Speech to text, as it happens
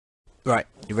Right,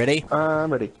 you ready?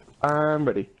 I'm ready. I'm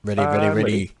ready. Ready. I'm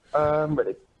ready. I'm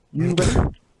ready. You ready?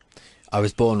 I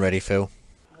was born ready, Phil.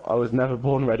 I was never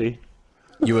born ready.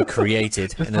 You were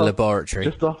created in a laboratory.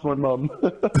 Just off my mum.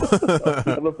 I was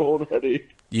never born ready.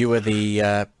 You were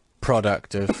the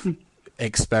product of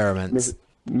experiments.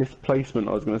 Misplacement,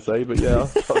 I was going to say, but yeah,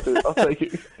 I'll take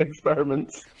it.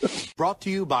 Experiments. Brought to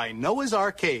you by Noah's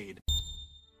Arcade.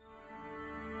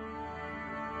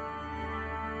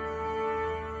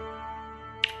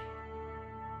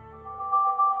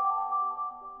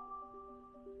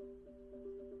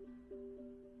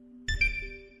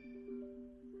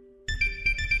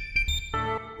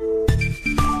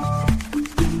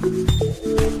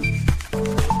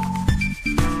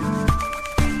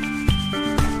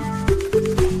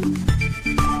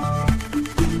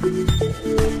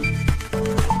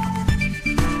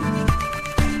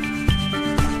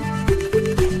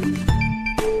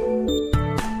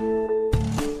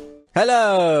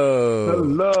 Hello!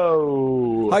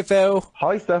 Hello! Hi, Phil.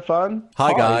 Hi, Stefan.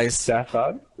 Hi, guys.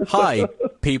 Stefan. Hi,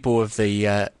 people of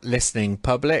the listening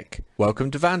public. Welcome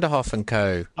to Vanderhoff &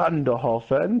 Co.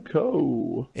 Vanderhoff &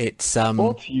 Co. It's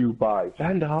Brought to you by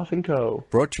Vanderhoff & Co.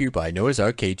 brought to you by Noah's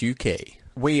Arcade UK.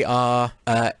 We are,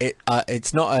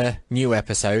 it's not a new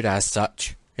episode as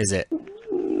such, is it?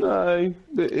 No,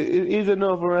 it is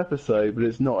another episode, but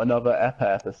it's not another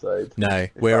episode. No,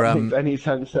 If we're, that makes any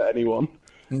sense to anyone.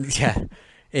 Yeah,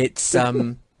 it's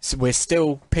so we're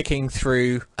still picking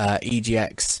through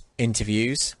EGX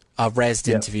interviews, our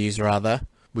Rezzed interviews rather.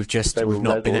 We've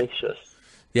not been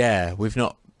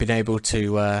able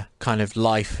to kind of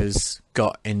life has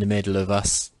got in the middle of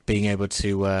us being able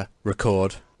to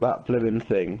record. That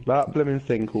blimmin'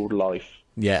 thing called life.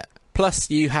 Yeah. Plus,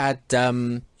 you had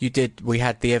we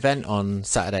had the event on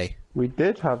Saturday. We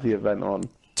did have the event on.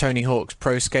 Tony Hawk's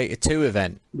Pro Skater 2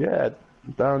 event. Yeah,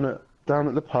 down at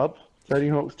the pub, Tony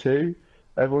Hawk's 2.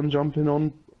 Everyone jumping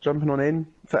on in,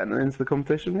 setting into the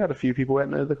competition. We had a few people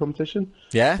enter the competition.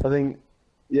 Yeah? I think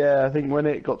when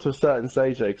it got to a certain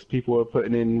stage, because people were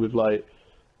putting in with like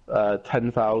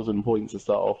 10,000 points to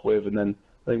start off with, and then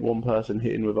I think one person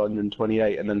hit in with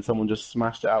 128, and then someone just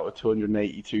smashed it out with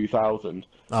 282,000.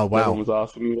 Oh, wow. Everyone was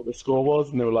asking me what the score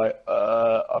was, and they were like,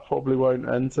 I probably won't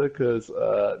enter because,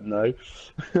 no.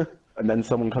 And then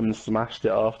someone come and smashed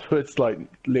it afterwards, like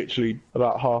literally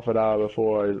about half an hour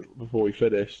before we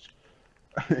finished.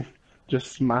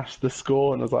 Just smashed the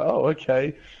score, and I was like, oh,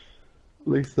 okay. At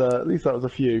least that was a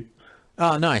few.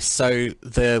 Oh, nice. So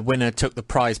the winner took the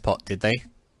prize pot, did they?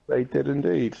 They did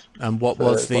indeed. And what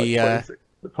was the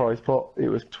prize pot? It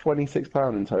was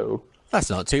 £26 in total. That's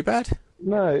not too bad.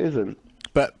 No, it isn't.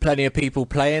 But plenty of people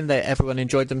playing. Everyone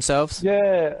enjoyed themselves.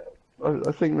 Yeah,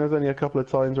 I think there's only a couple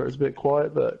of times where it was a bit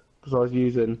quiet, but because I was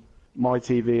using my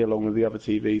TV along with the other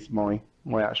TVs, my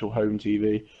actual home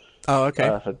TV. Oh,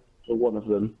 okay. For one of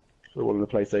them, for one of the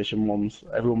PlayStation ones,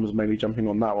 everyone was mainly jumping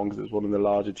on that one because it was one of the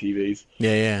larger TVs.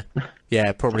 Yeah.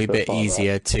 Probably a bit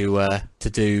easier to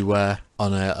do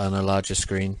on a larger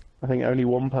screen. I think only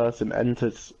one person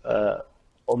entered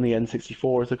on the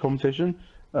N64 as a competition.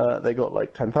 They got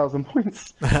like 10,000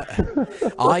 points.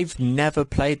 I've never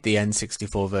played the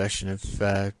N64 version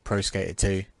of Pro Skater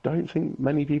 2. Don't think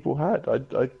many people had.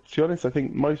 To be honest, I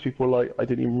think most people were like, I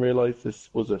didn't even realise this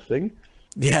was a thing.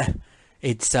 Yeah,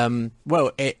 it's I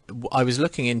was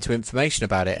looking into information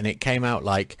about it, and it came out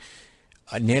like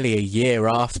nearly a year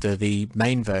after the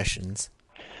main versions.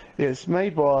 It's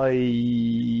made by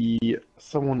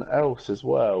someone else as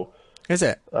well. Is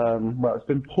it? Well, it's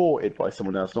been ported by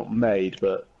someone else, not made,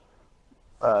 but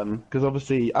because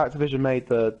obviously Activision made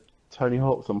the Tony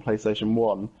Hawk's on PlayStation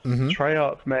 1. Mm-hmm.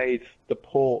 Treyarch made the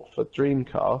port for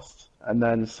Dreamcast, and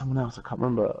then someone else, I can't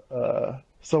remember,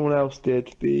 someone else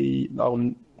did the...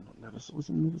 Oh, was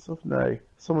it Neversoft? No.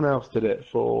 Someone else did it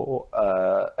for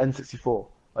N64,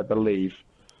 I believe.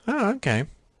 Oh, okay.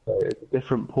 So it's a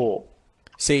different port.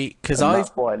 See, because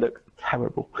that's why it looks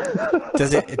terrible.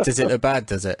 Does it look bad,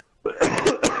 does it?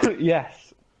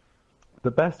 Yes.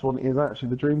 The best one is actually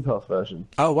the Dreamcast version.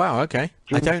 Oh, wow, okay.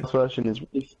 Dreamcast version is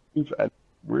really smooth and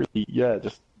really,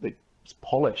 it's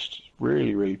polished.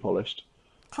 Really, really polished.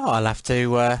 Oh, I'll have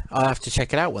to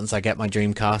check it out once I get my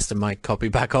Dreamcast and my copy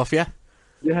back off you.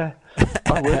 Yeah,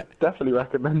 I would definitely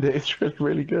recommend it. It's really,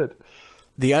 really good.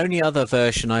 The only other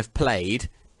version I've played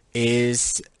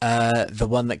is the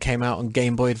one that came out on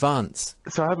Game Boy Advance.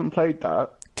 So I haven't played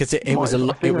that. Because it was a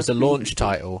launch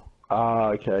title. Ah,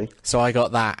 okay. So I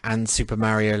got that and Super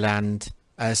Mario World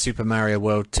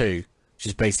 2, which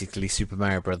is basically Super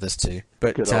Mario Brothers 2.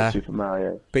 But good old Super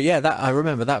Mario. But yeah, I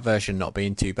remember that version not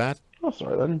being too bad. Oh,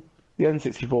 sorry then. The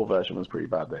N64 version was pretty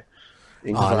bad though.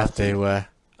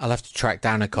 I'll I'll have to track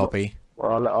down a copy.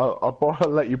 Well, I'll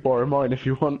let you borrow mine if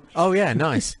you want. Oh yeah,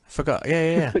 nice. I forgot.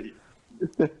 Yeah.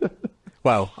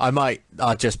 Well,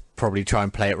 I'll just probably try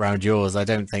and play it around yours. I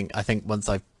think once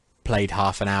I've played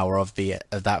half an hour of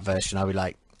that version, I'll be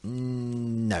like,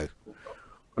 no.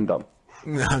 I'm done.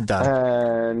 I'm done.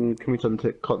 And can we turn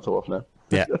the console off now?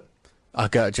 Yeah. I'll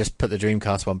go just put the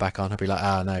Dreamcast one back on. I'll be like,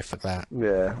 oh no, fuck that.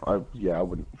 Yeah, I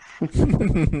wouldn't.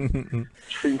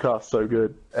 Dreamcast so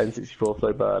good, N64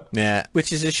 so bad. Yeah,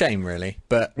 which is a shame, really.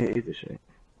 But it is a shame.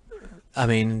 I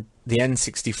mean, the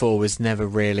N64 was never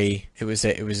really. It was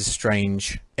a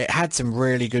strange. It had some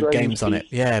really good games on it.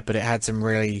 Yeah, but it had some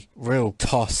real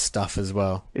toss stuff as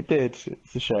well. It did.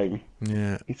 It's a shame.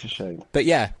 Yeah, it's a shame. But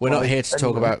yeah, we're not here to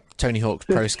talk about Tony Hawk's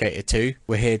Pro Skater 2.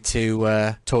 We're here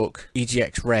to talk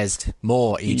EGX Rezzed.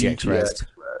 More EGX Rezzed.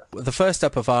 The first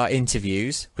up of our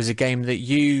interviews was a game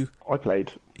that I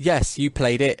played. Yes, you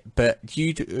played it, but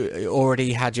you'd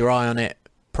already had your eye on it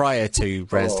prior to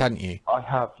Rezzed, hadn't you? I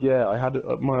have, yeah. I had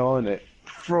my eye on it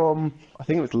from, I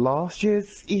think it was last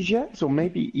year's EGX, or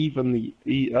maybe even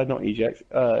not EGX,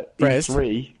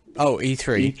 E3. Oh,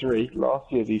 E3. E3, last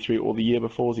year's E3, or the year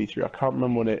before's E3. I can't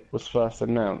remember when it was first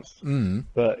announced,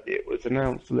 but it was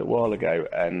announced a little while ago,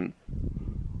 and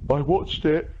I watched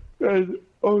it, and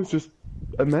I was just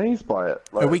amazed by it.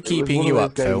 Are we keeping you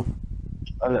up, Phil?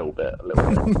 A little bit.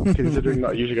 Considering that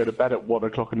I usually go to bed at 1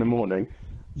 o'clock in the morning.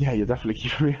 Yeah, you're definitely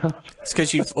keeping me up. It's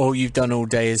because you've done all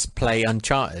day is play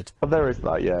Uncharted. But there is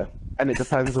that, yeah. And it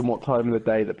depends on what time of the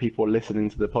day that people are listening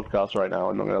to the podcast right now,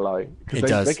 I'm not going to lie.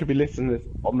 Because they could be listening to this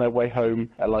on their way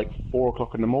home at like 4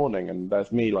 o'clock in the morning, and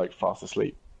there's me like fast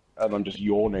asleep, and I'm just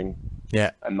yawning.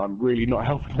 Yeah. And I'm really not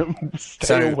helping them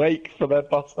stay awake for their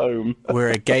bus home. We're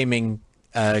a gaming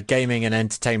and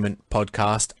entertainment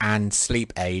podcast and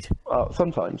sleep aid.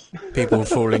 Sometimes. People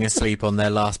falling asleep on their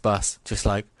last bus, just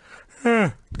like...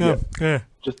 Yeah.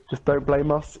 Just don't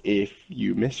blame us if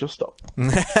you miss your stop.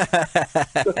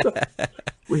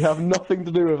 We have nothing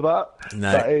to do with that.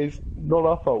 No. That is not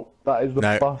our fault. That is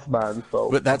the bus man's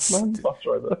fault. But that's bus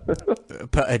driver.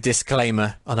 Put a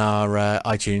disclaimer on our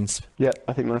iTunes. Yeah,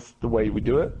 I think that's the way we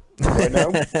do it right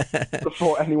now.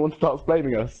 Before anyone starts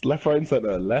blaming us, left, right, and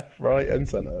centre. Left, right, and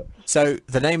centre. So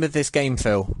the name of this game,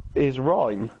 Phil, is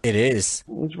Rime. It is.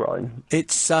 It's Rime.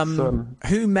 It's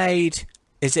who made?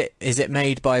 Is it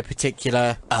made by a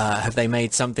particular? Have they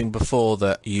made something before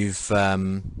that you've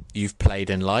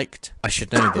played and liked? I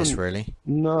should know this, really.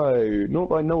 No, not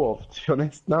that I know of. To be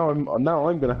honest, now I'm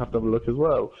going to have to have a look as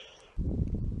well.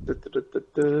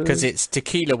 Because it's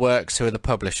Tequila Works who are the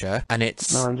publisher, and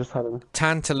it's I'm just having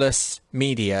Tantalus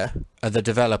Media are the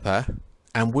developer.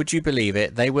 And would you believe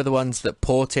it? They were the ones that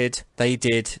ported. They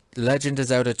did Legend of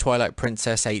Zelda: Twilight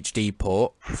Princess HD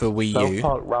port for Wii U.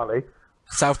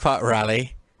 South Park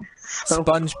Rally,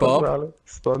 SpongeBob,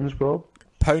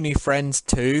 Pony Friends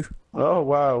 2. Oh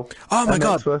wow! Oh my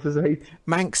God! Versus 8.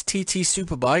 Manx TT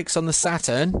Superbikes on the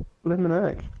Saturn. Blimmin'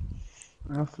 heck!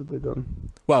 What else have they done?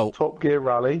 Well, Top Gear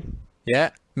Rally.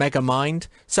 Yeah, Mega Mind.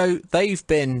 So they've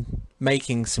been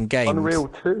making some games. Unreal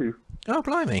 2. Oh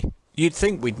blimey! You'd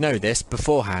think we'd know this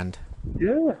beforehand.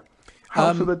 Yeah.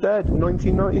 House of the Dead,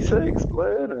 1996.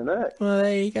 Blimmin' heck! Well,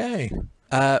 there you go.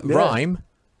 Rime.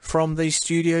 From the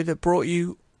studio that brought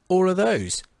you all of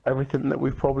those. Everything that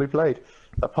we've probably played,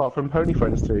 apart from Pony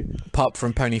Friends 2. Apart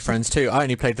from Pony Friends 2, I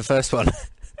only played the first one.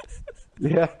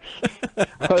 Yeah.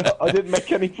 I didn't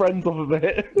make any friends off of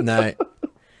it. No.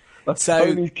 So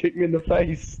Ponies kicked me in the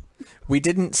face. We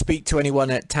didn't speak to anyone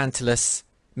at Tantalus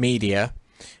Media.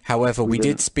 However, we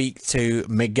did speak to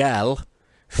Miguel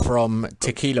from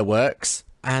Tequila Works.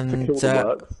 And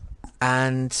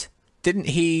didn't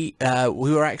he?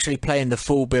 We were actually playing the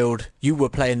full build. You were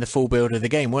playing the full build of the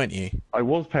game, weren't you? I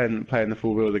was playing the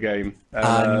full build of the game.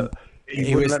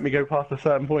 He wouldn't let me go past a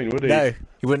certain point, would he? No,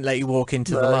 he wouldn't let you walk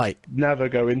into the light. Never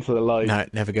go into the light. No,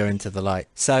 never go into the light.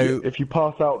 So if you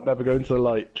pass out, never go into the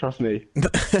light. Trust me.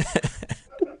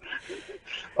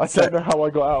 I don't know how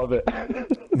I got out of it.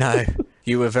 No,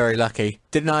 you were very lucky.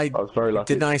 Didn't I? I was very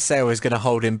lucky. Didn't I say I was going to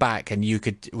hold him back, and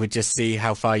would just see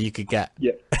how far you could get?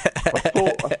 Yeah.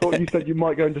 I thought you said you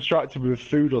might go and distract him with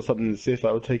food or something and see if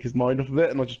that would take his mind off of it,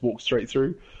 and I just walked straight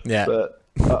through. Yeah. But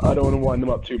I don't want to wind them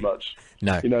up too much.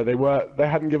 No. You know, they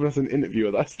hadn't given us an interview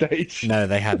at that stage. No,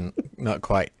 they hadn't. Not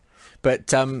quite.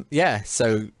 But yeah,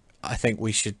 so I think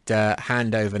we should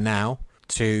hand over now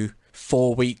to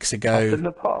 4 weeks ago. In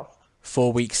the past.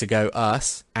 4 weeks ago,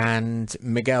 us and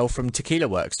Miguel from Tequila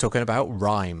Works talking about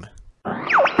Rime.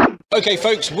 Okay,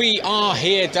 folks, we are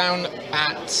here down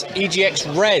at EGX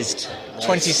Rezzed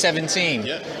 2017.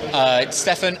 Yeah. It's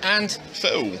Stefan and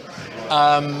Phil.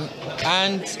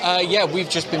 Yeah, we've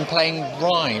just been playing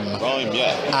Rime. Rime,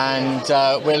 yeah.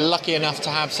 And we're lucky enough to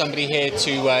have somebody here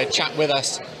to chat with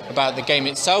us about the game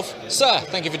itself. Sir,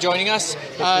 thank you for joining us.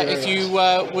 If you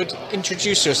would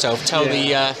introduce yourself, tell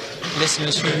the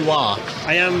listeners who you are.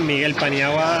 I am Miguel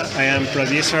Paniagua. I am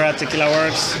producer at Tequila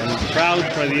Works and proud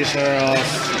producer of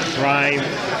Rime,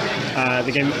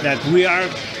 the game that we are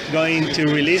going to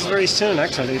release very soon.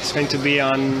 Actually, it's going to be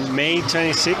on May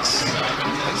 26th.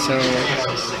 So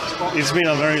it's been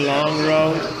a very long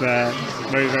road, but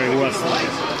very, very worth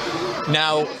it.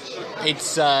 Now,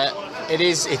 it's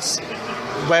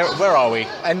where are we?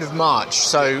 End of March,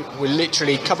 so we're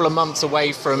literally a couple of months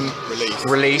away from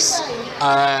release.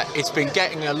 It's been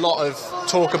getting a lot of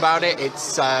talk about it.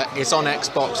 It's on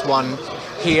Xbox One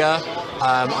here.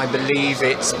 I believe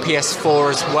it's PS4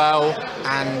 as well,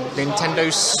 and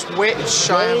Nintendo Switch. It's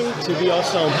going to be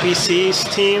also on PC,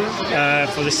 Steam,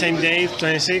 for the same day,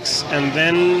 26, and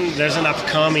then there's an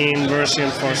upcoming version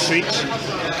for Switch.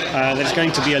 There's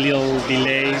going to be a little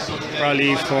delay,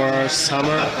 probably for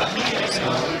summer. So,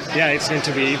 yeah, it's going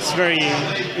to be.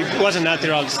 It was a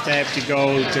natural step to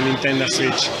go to Nintendo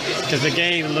Switch because the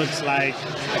game looks like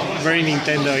very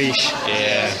Nintendo-ish.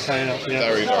 Yeah, kind of. Yeah.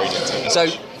 Very, very Nintendo. So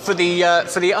for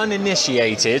the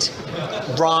uninitiated,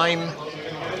 Rime.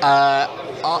 I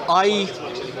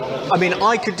mean,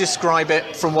 I could describe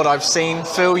it from what I've seen.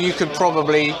 Phil, you could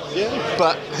probably,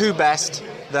 but who best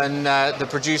than the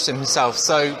producer himself?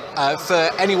 So for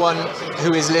anyone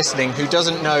who is listening who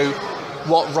doesn't know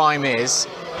what Rime is,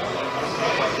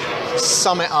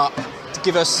 sum it up.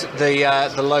 Give us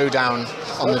the lowdown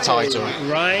on the title.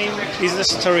 Rime is the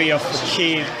story of a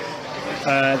kid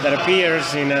that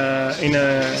appears in a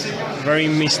very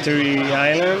mystery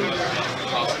island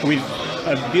with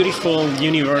a beautiful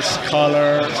universe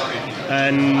color,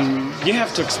 and you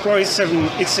have to explore. It's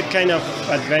a kind of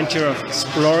adventure of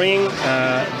exploring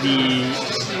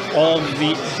all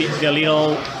the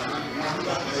little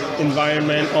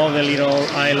environment, all the little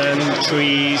island,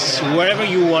 trees. Wherever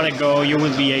you want to go, you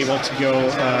will be able to go,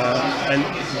 and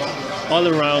all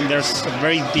around there's a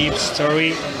very deep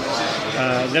story.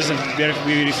 There's a very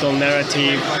beautiful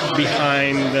narrative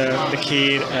behind the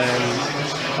kid, and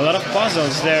a lot of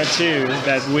puzzles there too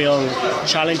that will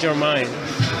challenge your mind.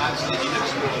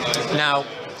 Now,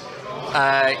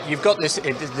 you've got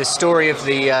the story of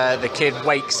the kid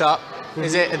wakes up.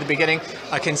 Is it at the beginning?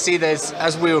 I can see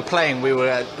as we were playing,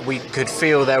 we could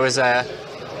feel there was an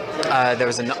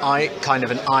kind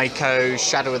of an Ico,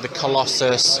 Shadow of the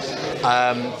Colossus.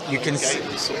 You can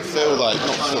sort of feel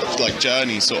like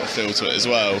Journey sort of feel to it as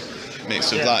well.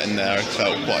 Mixed with that in there, I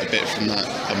felt quite a bit from that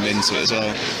coming into it as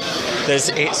well.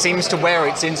 It seems to wear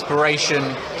its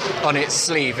inspiration on its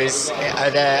sleeve.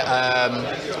 Are there,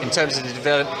 in terms of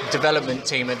the development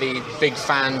team, are they big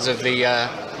fans of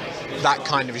that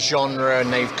kind of genre,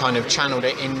 and they've kind of channeled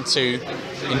it into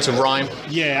Rime?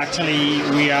 Yeah, actually,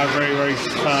 we are very, very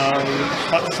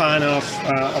fan of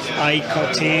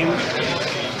Ico team,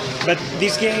 but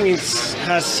this game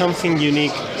has something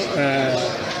unique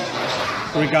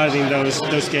regarding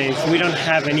those games. We don't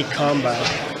have any combat,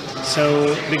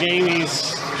 so the game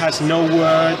has no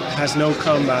word, has no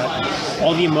combat.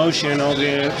 All the emotion, all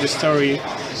the story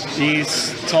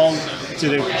is told to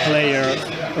the player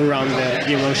around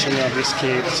the emotion of this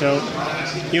kid. So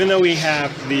even though we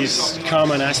have this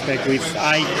common aspect with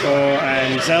Ico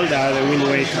and Zelda, the Wind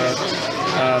Waker,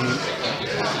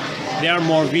 they are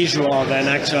more visual than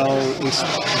actual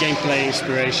gameplay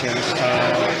inspirations.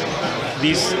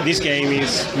 This game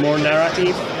is more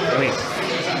narrative. I mean,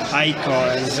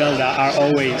 Ico and Zelda are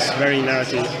always very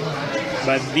narrative,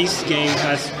 but this game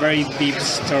has very deep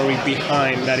story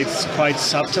behind that. It's quite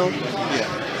subtle.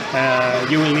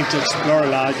 You will need to explore a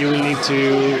lot. You will need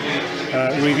to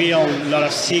reveal a lot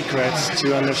of secrets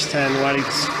to understand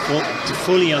to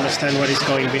fully understand what is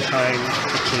going behind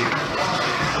the kid.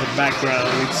 The background,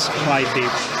 it's quite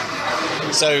deep.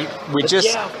 So we just...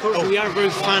 Yeah, of course, we are very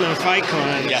fan of Ico.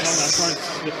 And yes.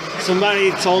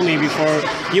 Somebody told me before,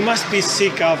 you must be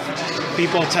sick of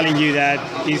people telling you that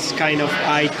it's kind of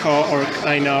Ico or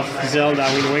kind of Zelda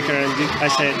Wind Waker. And I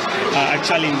said,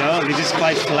 actually, no, this is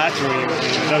quite flattering.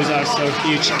 Those are so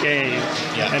huge games.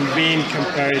 Yeah. And being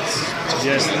compared is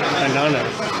just an honor.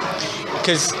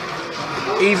 Because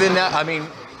even,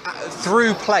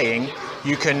 through playing,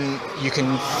 you can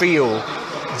feel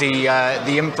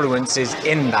the influences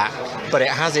in that, but it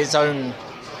has its own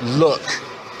look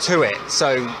to it.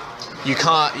 So you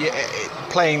can't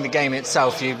playing the game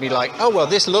itself. You'd be like, oh well,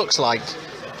 this looks like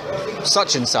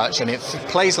such and such, and it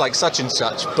plays like such and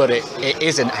such, but it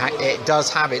isn't. It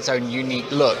does have its own unique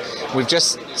look. We've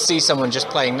just see someone just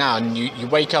playing now, and you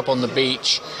wake up on the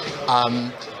beach,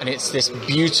 and it's this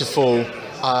beautiful,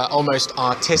 almost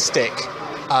artistic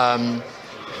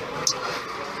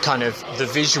kind of the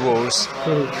visuals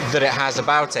that it has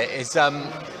about it. Is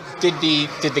did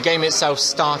the game itself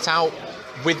start out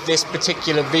with this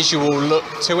particular visual look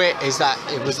to it? Was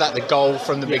that the goal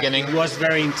from the beginning? It was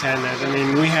very intended. I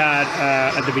mean, we had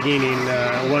at the beginning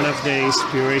one of the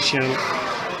inspiration,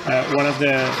 one of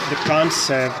the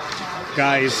concept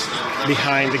guys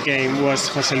behind the game was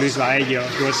José Luis Baello,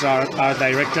 who was our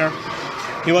director.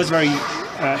 He was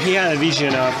he had a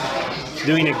vision of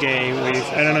doing a game with,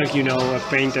 I don't know if you know, a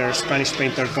painter, Spanish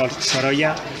painter called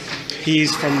Sorolla.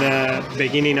 He's from the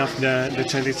beginning of the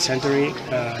 20th century,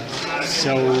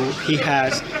 so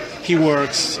he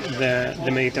works the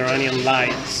Mediterranean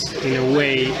lights in a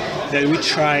way that we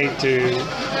try to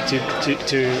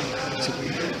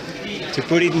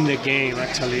put it in the game,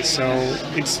 actually. So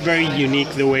it's very unique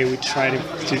the way we try to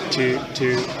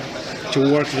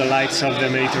work the lights of the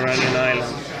Mediterranean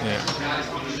island. Yeah.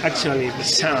 Actually, the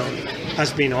sound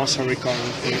has been also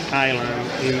recorded in Ireland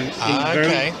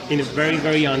in very,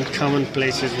 very uncommon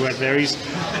places where there is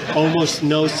almost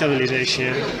no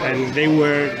civilization, and they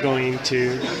were going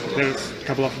to, there's a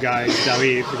couple of guys,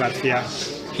 David Garcia,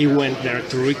 he went there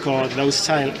to record those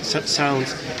sounds to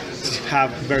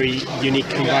have very unique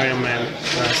environment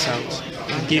sounds.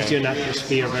 It gives you an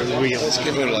atmosphere very real. It's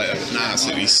given like an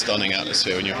absolutely stunning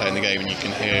atmosphere when you're playing the game and you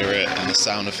can hear it and the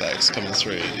sound effects coming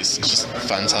through. It's just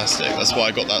fantastic. That's why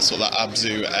I got that sort of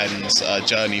Abzu and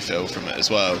Journey feel from it as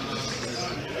well.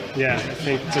 Yeah, I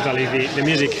think totally the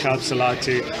music helps a lot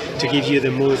to give you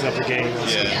the mood of the game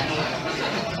also.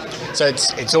 Yeah. So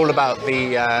it's all about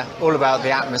the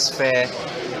atmosphere.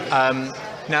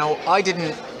 Now I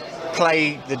didn't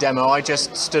play the demo. I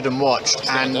just stood and watched,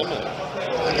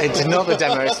 it's not the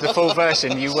demo. It's the full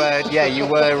version. You were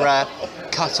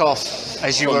cut off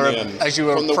as you were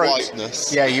from the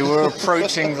whiteness. Yeah, you were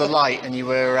approaching the light, and you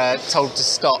were told to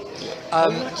stop. How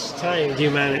much time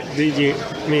did you?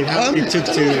 I mean, how it took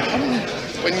to?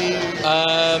 When you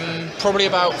Probably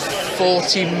about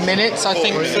 40 minutes, I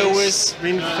think. Phil was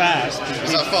been fast.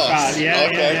 Is that fast? Yeah,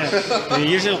 okay. yeah. The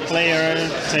usual player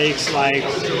takes like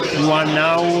 1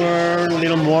 hour, a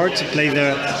little more, to play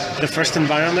the first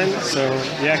environment. So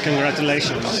yeah,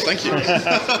 congratulations. Thank you.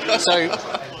 So,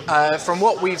 from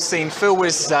what we've seen, Phil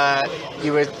was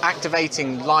you were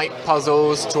activating light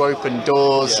puzzles to open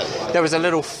doors. Yeah. There was a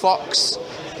little fox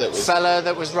fella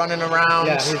that was running around.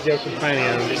 Yeah, he's your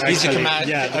companion. He's your companion.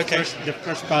 Yeah, okay. The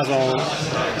first puzzle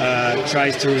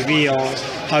tries to reveal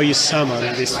how you summon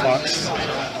this fox,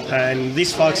 and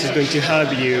this fox is going to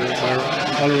help you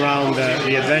all around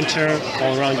the adventure,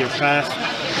 all around your path.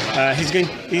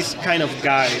 He's kind of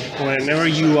guide. Whenever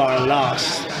you are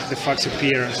lost, the fox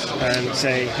appears and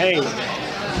say, "Hey,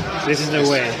 this is the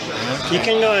way." You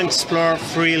can go and explore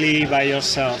freely by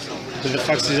yourself. But the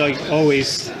fox is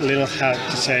always a little help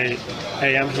to say,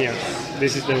 "Hey, I'm here.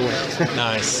 This is the way."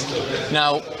 Nice.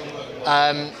 Now,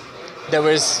 there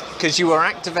was, because you were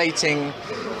activating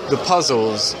the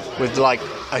puzzles with like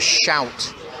a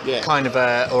shout, kind of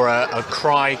a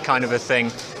cry kind of a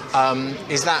thing.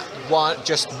 Is that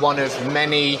just one of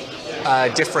many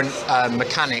different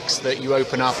mechanics that you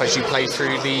open up as you play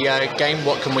through the game?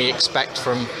 What can we expect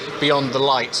from beyond the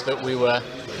light that we were?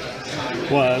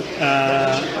 Well,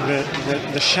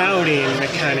 the shouting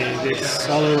mechanic is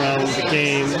all around the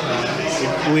game.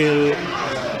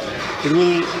 It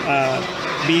will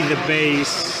be the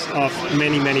base of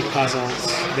many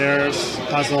puzzles. There's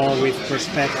puzzle with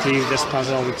perspective. There's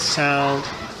puzzle with sound.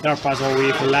 There are puzzle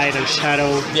with light and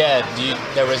shadow. Yeah,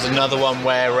 there was another one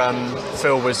where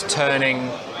Phil was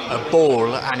turning a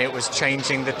ball and it was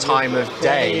changing the time of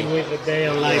day. With the day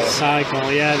and night cycle.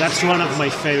 Yeah, that's one of my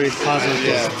favorite puzzles.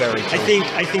 Yeah, very cool.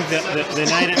 I think the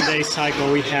night and day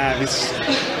cycle we have is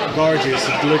gorgeous.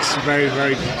 It looks very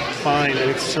fine, and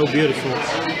it's so beautiful.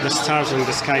 The stars in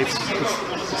the sky,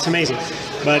 it's amazing.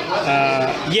 But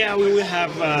yeah, we will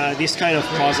have this kind of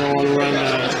puzzle all around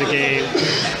the game.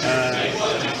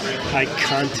 I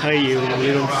can't tell you a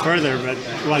little further, but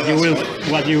what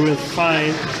you will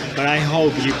find. But I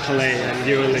hope you play and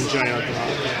you will enjoy it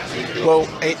a lot. Well,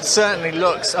 it certainly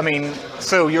looks. I mean,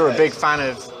 Phil, you're a big fan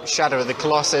of Shadow of the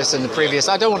Colossus and the previous.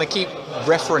 I don't want to keep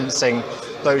referencing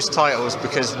those titles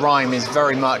because Rime is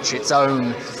very much its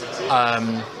own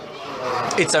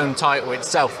title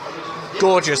itself.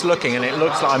 Gorgeous looking, and it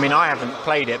looks like. I mean, I haven't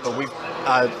played it, but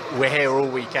we're here all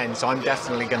weekend, so I'm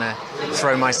definitely going to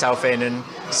throw myself in and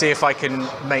see if I can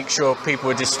make sure people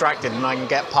are distracted and I can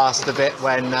get past the bit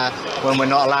when we're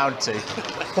not allowed to.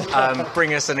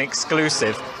 Bring us an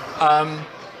exclusive.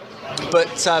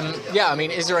 Yeah, I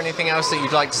mean, is there anything else that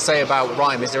you'd like to say about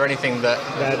Rime? Is there anything that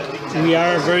we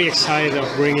are very excited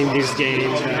of bringing this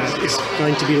game? It's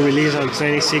going to be released on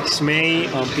 26 May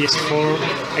on PS4,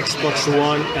 Xbox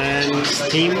One, and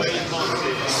Steam.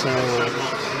 So,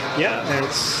 yeah,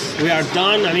 we are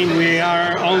done. I mean, we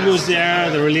are almost there.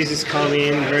 The release is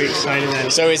coming. Very excited.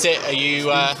 And so, is it? Are you?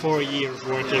 4 years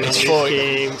working on this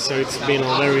game, so it's been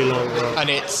a very long road. And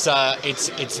it's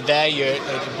there.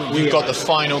 You've got the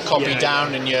final copy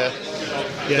down, and you're.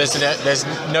 Yes. There's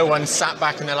no one sat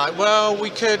back and they're like, well,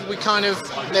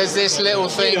 there's this little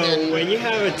thing. And when you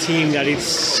have a team that is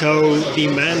so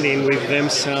demanding with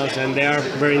themselves and they are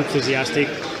very enthusiastic,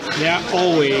 there are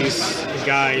always a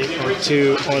guy or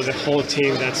two or the whole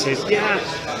team that says, yeah,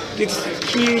 it's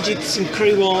huge, it's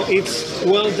incredible, it's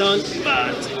well done,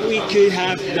 but we could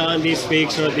have done this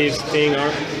fix or this thing,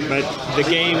 but the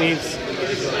game is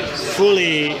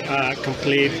fully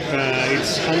complete.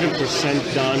 It's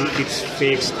 100% done. It's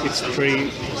fixed. It's pretty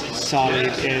solid,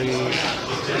 and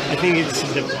I think it's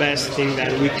the best thing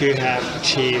that we could have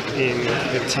achieved in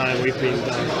the time we've been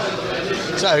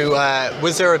done. So,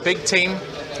 was there a big team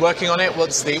working on it? What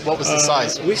was the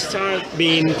size? We started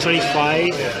being 25,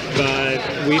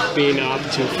 but we've been up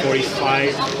to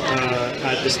 45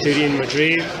 at the studio in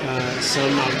Madrid.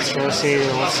 Some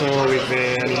outsourcing also with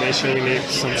the animation. We need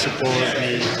some support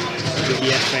with the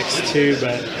FX too,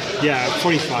 but yeah,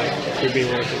 45 we've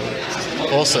been working on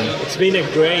it. Awesome. It's been a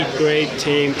great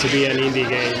team to be an indie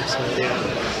game. So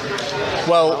yeah.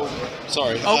 Well,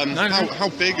 sorry. How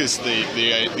big is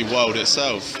the world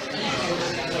itself?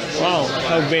 Wow,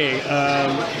 how big?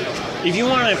 If you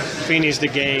want to finish the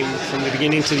game from the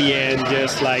beginning to the end,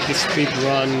 just like a speed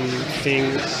run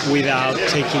thing without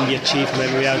taking the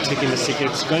achievement, without taking the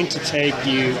secret, it's going to take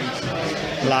you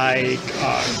like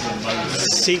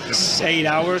 6-8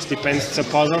 hours, depends, it's a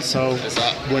puzzle, so is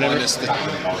that whenever minus the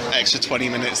extra 20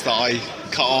 minutes that I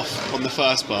cut off on the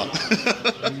first part?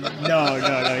 no,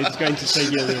 it's going to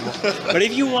take you a little more. But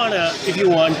if you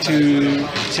want to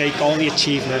take all the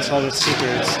achievements, all the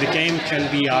secrets, the game can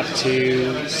be up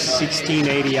to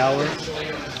 16-18 hours.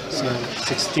 So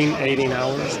 16-18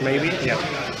 hours maybe, yeah.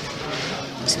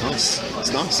 It's nice.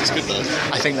 It's good though.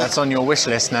 I think that's on your wish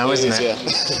list now, isn't it?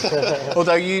 Yeah.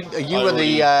 Although you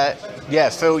were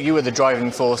Phil, you were the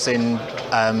driving force in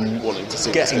wanting to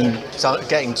see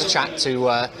getting to chat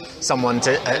to someone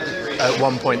at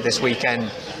one point this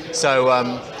weekend. So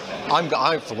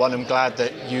I for one am glad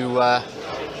that you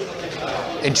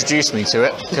introduced me to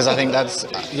it, because I think that's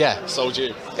sold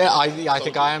you. Yeah, I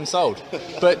think I am sold.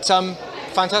 But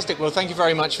fantastic. Well, thank you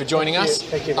very much for joining us.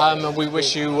 Thank you. And we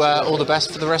wish you all the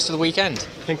best for the rest of the weekend.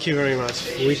 Thank you very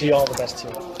much. We wish you all the best too.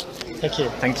 Thank you.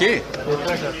 Thank you.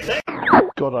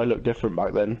 God, I looked different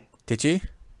back then. Did you?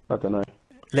 I don't know.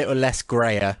 Little less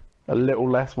grayer. A little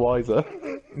less wiser.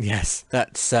 Yes,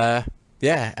 that's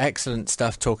excellent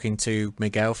stuff talking to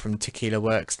Miguel from Tequila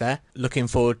Works there. Looking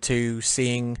forward to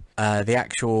seeing the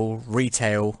actual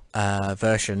retail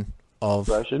version of...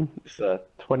 It's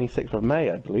 26th of May,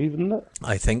 I believe, isn't it?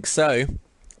 I think so.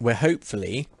 We're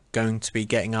hopefully going to be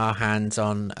getting our hands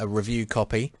on a review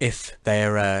copy if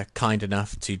they're kind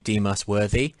enough to deem us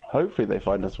worthy. Hopefully they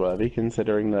find us worthy,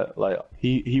 considering that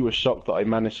he was shocked that I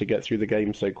managed to get through the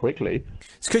game so quickly.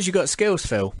 It's because you got skills,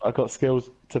 Phil. I got skills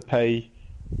to pay...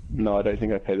 No, I don't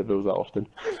think I pay the bills that often.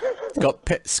 Got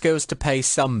skills to pay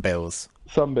some bills.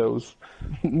 Some bills.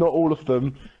 Not all of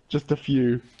them, just a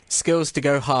few. Skills to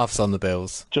go halves on the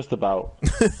bills. Just about,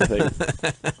 I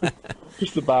think.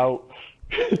 Just about.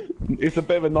 It's a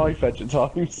bit of a knife edge at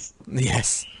times.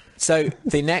 Yes. So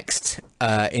the next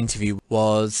interview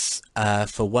was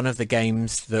for one of the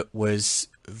games that was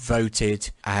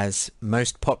voted as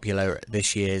most popular at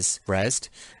this year's Rezzed.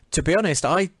 To be honest,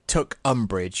 I took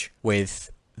umbrage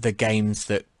with the games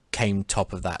that came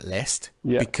top of that list,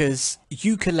 because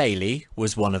Yooka-Laylee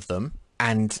was one of them,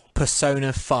 and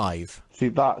Persona 5. See,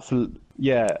 that's...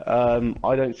 Yeah,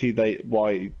 I don't see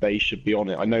why they should be on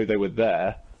it. I know they were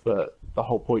there, but the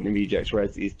whole point of EGX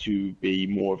Rezzed is to be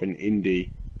more of an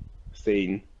indie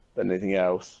scene than anything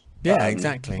else. Yeah,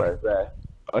 exactly. Whereas there,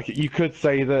 you could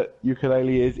say that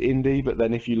Yooka-Laylee is indie, but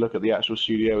then if you look at the actual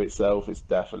studio itself, it's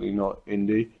definitely not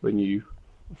indie. When you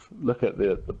look at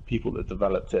the people that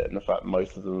developed it and the fact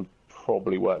most of them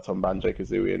probably worked on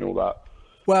Banjo-Kazooie and all that.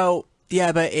 Well,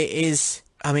 yeah, but it is...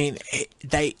 I mean,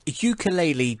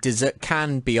 Yooka-Laylee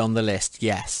can be on the list,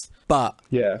 yes. But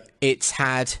it's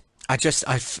had...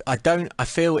 I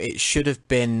feel it should have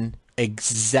been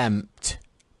exempt,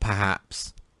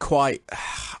 perhaps. Quite,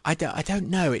 I don't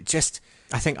know.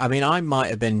 I mean, I might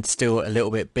have been still a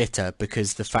little bit bitter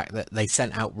because the fact that they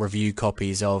sent out review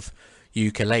copies of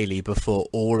Yooka-Laylee before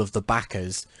all of the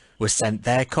backers were sent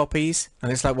their copies,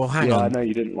 and it's like, well, hang on. Yeah, I know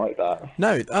you didn't like that.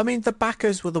 No, I mean, the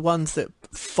backers were the ones that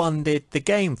funded the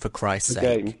game, for Christ's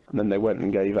sake. And then they went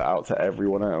and gave it out to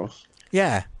everyone else.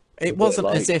 Yeah. It wasn't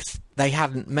as if they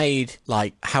hadn't made,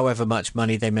 like, however much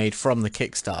money they made from the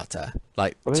Kickstarter.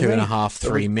 Like, 2.5,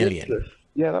 3 million.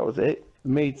 Yeah, that was it.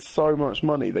 They made so much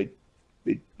money. They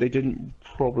didn't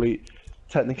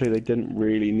technically, they didn't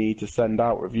really need to send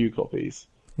out review copies.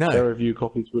 No. Their review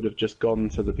copies would have just gone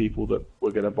to the people that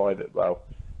were going to buy it,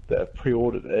 that have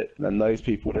pre-ordered it, and then those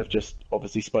people would have just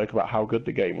obviously spoke about how good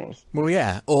the game was. Well,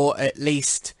 yeah, or at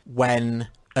least when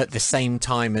at the same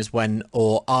time as when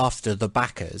or after the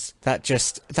backers. That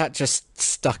just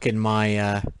stuck in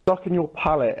my stuck in your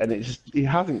palate, and it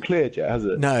hasn't cleared yet, has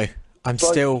it? No.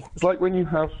 It's like when you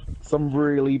have some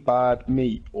really bad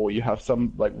meat, or you have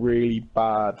some like really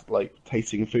bad like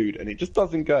tasting food, and it just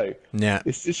doesn't go. Yeah.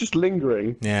 It's just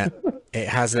lingering. Yeah. It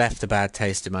has left a bad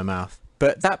taste in my mouth.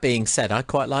 But that being said, I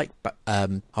quite like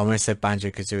I almost said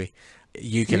Banjo-Kazooie. Yooka-Laylee.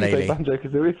 You can say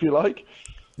Banjo-Kazooie if you like.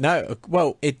 No,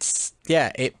 well, it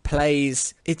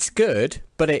plays, it's good,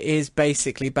 but it is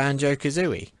basically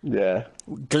Banjo-Kazooie. Yeah.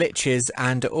 Glitches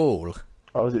and all.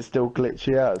 Oh, is it still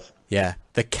glitchy as? Yeah.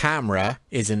 The camera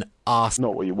is an arse.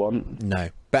 Not what you want. No.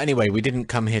 But anyway, we didn't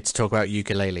come here to talk about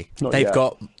Yooka-Laylee.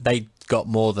 They got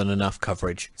more than enough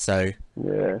coverage. So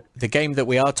yeah. The game that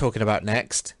we are talking about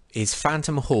next is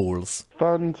Phantom Halls.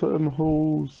 Phantom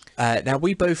Halls. Now,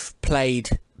 we both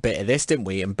played a bit of this, didn't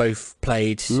we? And both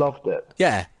played... Loved it.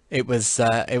 Yeah. It was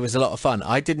a lot of fun.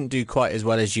 I didn't do quite as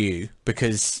well as you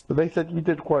because... But they said you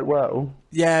did quite well.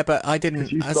 Yeah, but I didn't...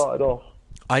 Because you started off.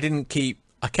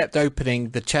 I kept opening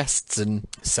the chests and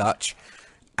such,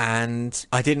 and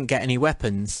I didn't get any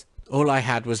weapons. All I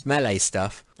had was melee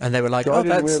stuff, and they were like, "Oh,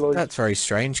 that's very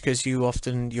strange because you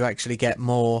actually get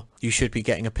more. You should be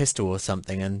getting a pistol or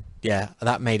something." And yeah,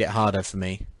 that made it harder for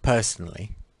me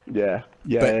personally. Yeah.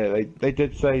 They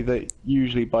did say that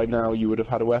usually by now you would have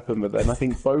had a weapon, but then I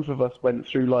think both of us went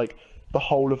through like the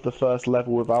whole of the first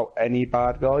level without any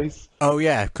bad guys. Oh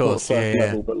yeah, of course. Not the first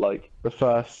level, but like the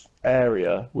first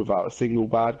area without a single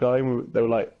bad guy. And they were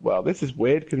like, well, this is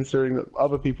weird considering that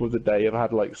other people of the day have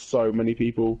had like so many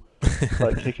people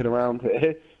like kicking around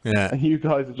here. Yeah. And you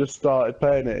guys have just started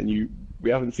playing it and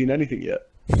we haven't seen anything yet.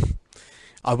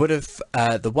 I would have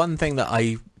the one thing that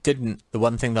I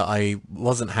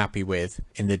wasn't happy with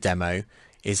in the demo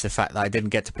is the fact that I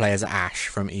didn't get to play as Ash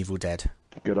from Evil Dead.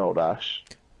 Good old Ash.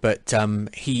 But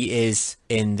he is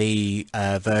in the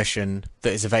version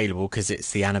that is available because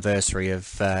it's the anniversary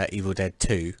of Evil Dead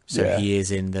 2. So yeah. He is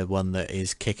in the one that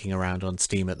is kicking around on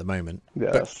Steam at the moment.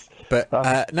 Yes. But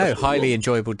highly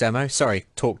enjoyable demo. Sorry,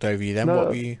 talked over you then. No, what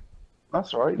were you...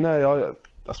 That's right. No,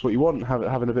 that's what you want,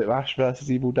 having a bit of Ash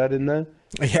versus Evil Dead in there.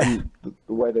 Yeah. And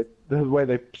the way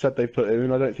they said they put him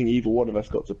in, I don't think either one of us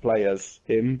got to play as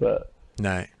him, but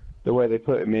no, the way they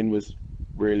put him in was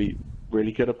really...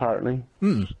 really good, apparently.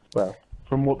 Well,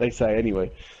 from what they say,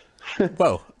 anyway.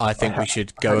 Well, I think we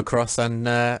should go across and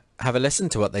have a listen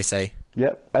to what they say.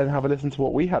 Yep, and have a listen to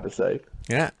what we had to say.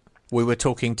 Yeah, we were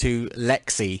talking to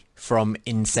Lexi from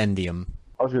Incendium.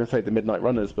 I was going to say the Midnight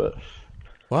Runners, but...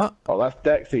 What? Oh, that's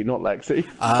Dexy, not Lexi.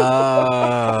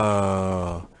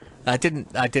 Oh, I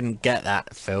didn't get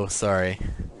that, Phil. Sorry.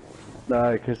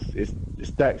 No, because it's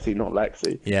Dexy, not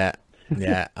Lexi. Yeah,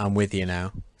 I'm with you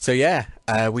now. So yeah,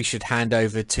 we should hand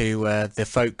over to the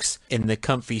folks in the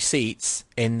comfy seats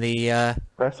in the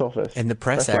press office, in the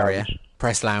press area,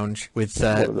 press lounge with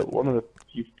one of the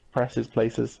few presses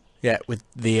places. Yeah, with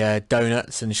the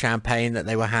donuts and champagne that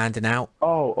they were handing out.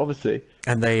 Oh, obviously.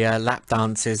 And the lap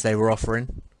dances they were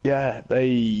offering. Yeah,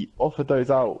 they offered those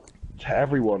out to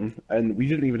everyone, and we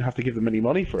didn't even have to give them any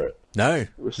money for it. No, it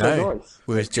was so nice.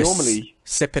 We was just normally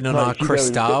sipping on our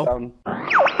Cristal.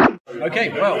 Okay,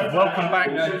 well, welcome back,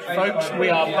 folks. We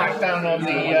are back down on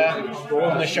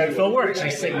the show floor. We're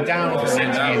actually sitting down for this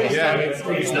interview this time.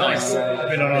 It's nice.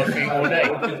 Been on our feet all day.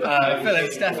 Phil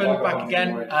and Stefan back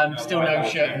again. Still no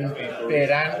shirt and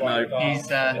beard out. No. He's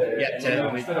yet to,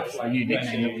 with the new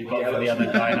nickname that we've got for the other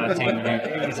guy in our team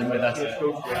who isn't with us.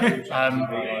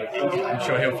 I'm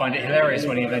sure he'll find it hilarious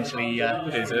when he eventually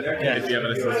is it? Yeah. If he ever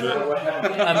listens to it.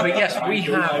 But yes, we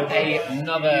have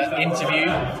another interview.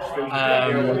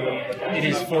 It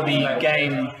is for the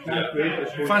game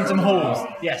Phantom Halls.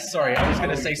 Yes, sorry, I was going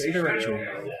to say spiritual.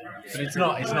 but it's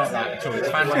not that at all. It's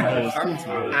Phantom Halls.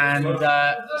 And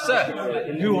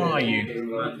sir, who are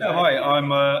you? Hi, I'm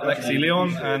Lexi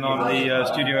Leon, and I'm the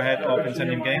studio head of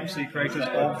Incendium Games, the creators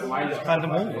of Phantom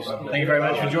Halls. Thank you very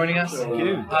much for joining us. Thank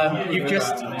you. You've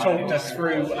just talked us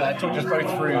both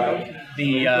through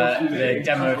the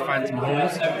demo of Phantom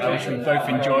Halls, which we both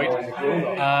enjoyed.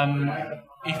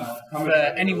 If for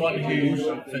anyone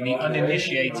for the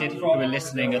uninitiated who are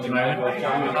listening at the moment,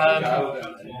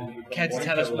 care to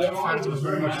tell us what Phantom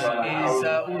Halls is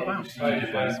all about?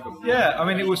 Yeah, I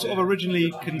mean, it was sort of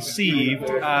originally conceived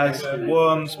as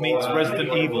Worms meets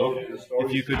Resident Evil,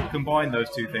 if you could combine those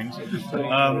two things.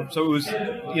 So it was,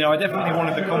 I definitely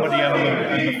wanted the comedy element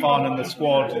and the fun and the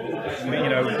squad, be able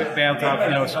to have,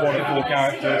 a squad of 4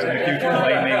 characters and beautiful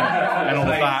aiming and all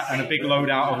of that, and a big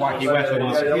loadout of wacky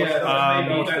weapons.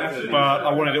 But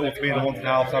I wanted it all to be in the haunted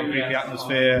house, have a creepy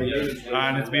atmosphere,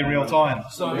 and it to be in real time.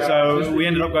 So we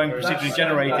ended up going procedurally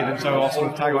generated, and so our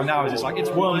sort of tagline now is it's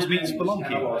Worms meets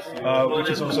Spelunky, which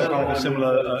is also kind of a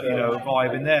similar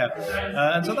vibe in there.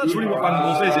 And so that's really what Phantom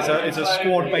Halls is. It's a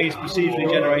squad-based, procedurally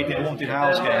generated haunted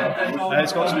house game.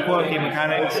 It's got some quirky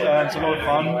mechanics, and it's a lot of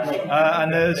fun.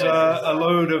 And there's a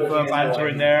load of banter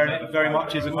in there, and it very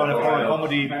much is a kind of horror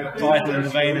comedy title in the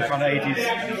vein of kind of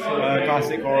 80s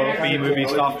classic horror B-movie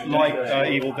stuff, like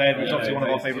Evil Dead, which is obviously one of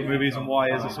our favourite movies, and why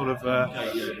is a sort of a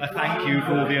thank you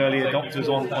for all the early adopters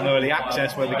on early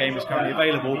access where the game is currently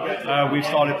available. We've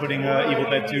started putting Evil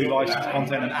Dead 2 licensed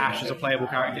content and Ash as a playable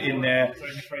character in there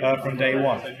from day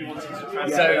one.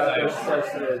 So,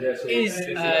 is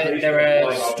there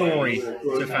a story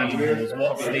to Phantom Halls?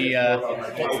 What's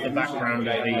the background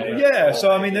of the? Yeah,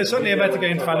 so I mean, there's certainly a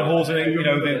metagame to Phantom Halls, and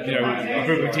a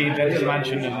group of teams enters the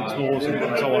mansion and explores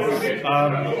and so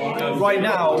on. Right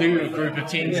now, do a group of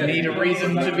teams need a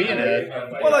reason to be in it?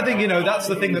 Well, I think that's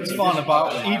the thing that's fun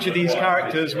about each of these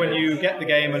characters. When you get the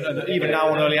game, and even now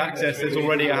on early access, there's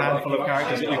already a handful of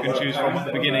characters that you can choose from. At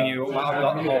the beginning, you have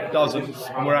a dozen,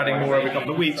 and we're adding more every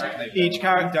couple of weeks. Each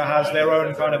character has their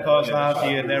own kind of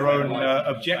personality and their own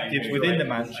objectives within the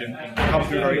mansion, come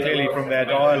through very clearly from their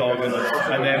dialogue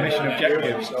and their mission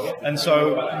objectives. And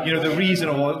so, the reason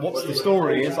or what's the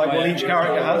story is each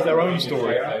character has their own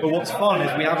story. But what's fun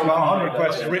is we have about 100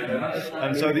 quests written,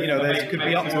 and so that there could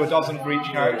be up to a dozen for each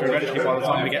character. Eventually, by the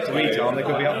time we get to retail, and there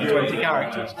could be up to 20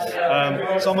 characters.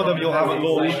 Some of them you'll have at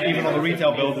launch, even on the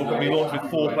retail build, will be launched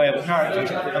with 4 playable characters,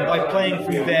 and by playing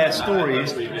through their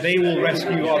stories, they will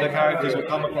rescue other characters or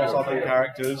come across other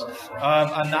characters,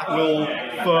 and that will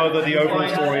further the overall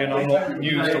story and unlock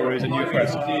new stories and new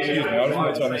quests. Excuse me, I just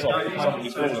want to turn this off.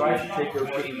 Somebody's calling.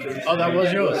 Oh, that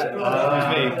was yours. That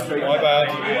was me. My bad.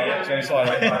 It's on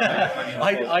silent.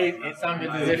 It sounded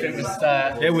as if it was.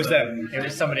 It was them. It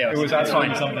was somebody else. It was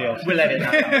absolutely somebody else. We'll edit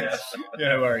that.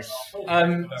 No worries.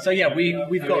 So yeah,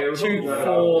 we've got 2,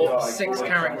 4, 6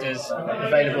 characters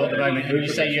available at the moment, and you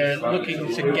say you're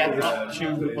looking to get up to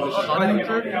 100?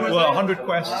 Well, 100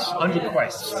 quests. 100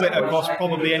 quests. Split across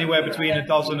probably anywhere between a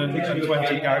dozen and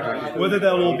 20 characters. Whether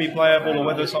they'll all be playable or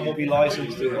whether some will be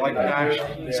licensed like Ash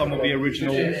and some will be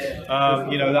original,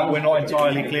 that we're not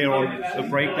entirely clear on the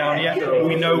breakdown yet.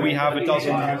 We know we have a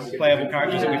dozen playable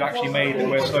characters that we've actually made that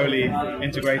we're slowly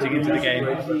integrating into the game.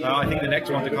 I think the next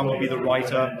one to come will be the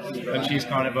writer, and she's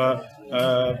kind of a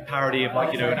parody of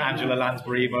an Angela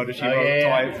Lansbury Murder She Wrote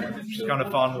type, which is kind of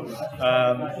fun,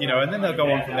 and then they'll go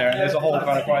on from there. And there's a whole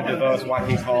kind of quite diverse,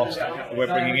 wacky cast that we're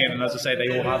bringing in, and as I say,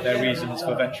 they all have their reasons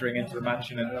for venturing into the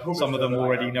mansion, and some of them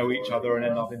already know each other and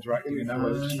end up interacting in that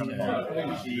way, which is kind of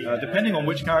fun. Depending on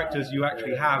which characters you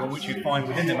actually have and which you find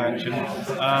within the mansion,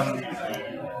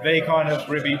 they kind of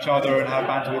rib each other and have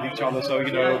banter with each other. So,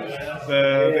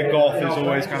 the goth is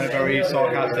always kind of very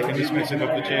sarcastic and dismissive of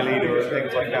the cheerleader and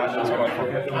things like that. It's quite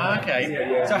fun.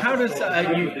 Okay. So how does,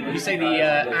 you say the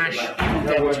Ash,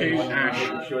 Evil Dead 2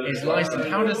 Ash is licensed.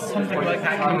 How does something like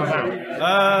that come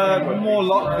about? More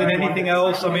luck than anything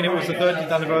else. I mean, it was the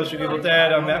 30th anniversary of Evil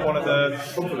Dead. I met one of the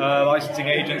licensing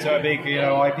agents at a big,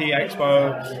 IP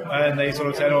expo, and they sort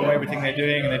of said, everything they're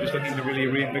doing, and they're just looking to really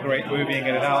reinvigorate the movie and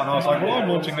get it out. And I was like, well, I'm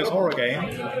launching this horror game,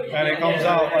 and it comes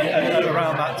out at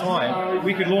around that time.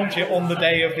 We could launch it on the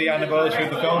day of the anniversary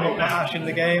of the film and put Ash in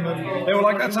the game, and they were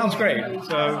like, that sounds great.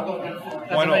 So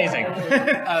why not? Amazing.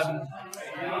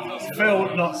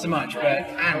 Phil, not so much, but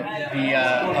Ant, the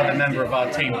other member of our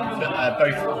team,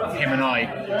 both him and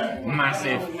I,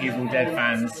 massive Evil Dead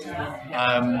fans.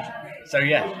 So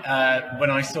yeah, when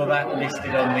I saw that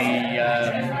listed on the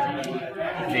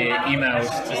the emails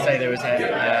to say there was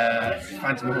a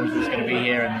Phantom Halls was going to be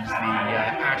here, and the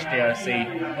Ash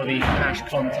DLC or the Ash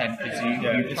content.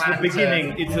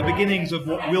 It's the beginnings of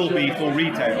what will be for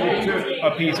retail.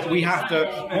 A piece we have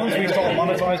to, once we start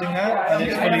monetizing that and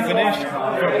it's fully finished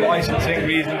for licensing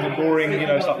reasons and boring,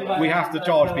 stuff, we have to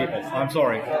charge people. I'm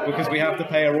sorry, because we have to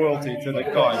pay a royalty to the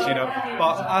guys,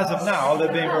 But as of now,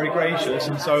 they're being very gracious,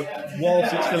 and so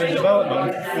whilst it's still in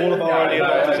development, all of our early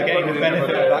adopters are getting the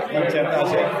benefit of that content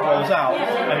as it rolls out.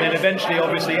 And then eventually,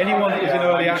 obviously, anyone that is in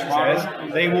early access,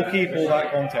 they will keep all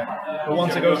that content. But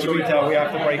once it goes to retail, we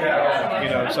have to break it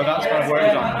out, So that's kind of where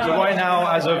it's at. So right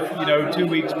now, as of 2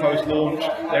 weeks post-launch,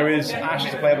 there is Ash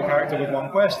as a playable character with one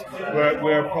quest.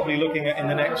 We're probably looking at in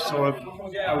the next sort of,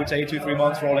 I would say 2-3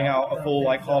 months, rolling out a full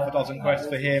half a dozen quests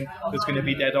for him. There's going to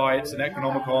be Deadeye, it's an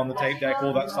Necronomicon, the tape deck,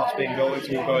 all that stuff's being built. It's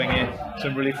all going in.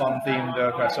 Some really fun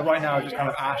themed quests. So right now, just kind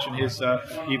of Ash and his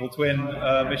evil twin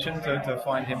mission to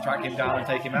find him, track him down, and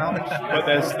take him out. But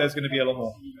there's going to be a lot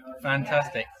more.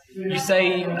 Fantastic. You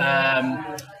say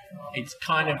it's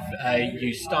kind of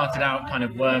you started out kind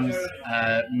of Worms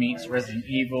meets Resident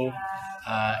Evil.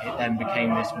 It then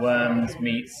became this Worms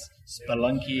meets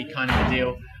Spelunky kind of a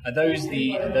deal. Are those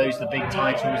the big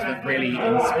titles that really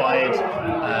inspired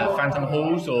Phantom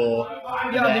Halls, or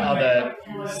other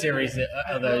series,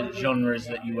 other genres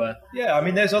that you were? Yeah, I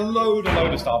mean, there's a load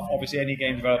of stuff. Obviously, any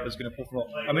game developer is going to pull from.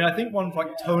 I mean, I think one,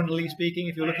 tonally speaking,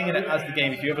 if you're looking at it as the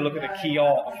game, if you ever look at the key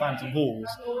art of Phantom Halls,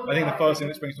 I think the first thing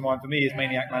that springs to mind for me is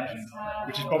Maniac Mansion,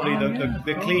 which is probably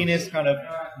the cleanest kind of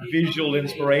visual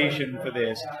inspiration for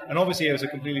this. And obviously, it was a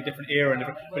completely different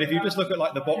era. But if you just look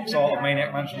at the box art of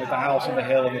Maniac Mansion with the house on the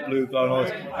hill and the blue glow and all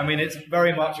this, I mean, it's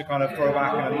very much a kind of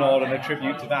throwback and a nod and a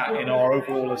tribute to that in our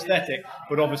overall aesthetic.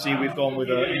 But obviously, we've gone with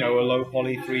a low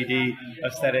poly 3D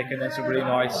aesthetic, and then some really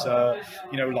nice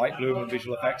light bloom and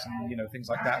visual effects and things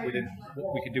like that within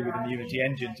what we can do within the Unity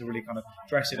engine to really kind of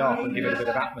dress it up and give it a bit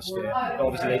of atmosphere that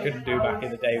obviously they couldn't do back in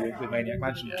the day with Maniac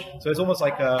Mansion. So it's almost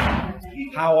like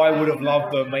how I would have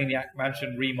loved the Maniac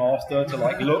Mansion remaster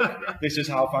to look. This is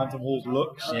how Phantom Halls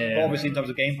looks. Yeah. But obviously in terms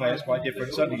of gameplay it's quite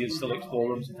different. Certainly you still explore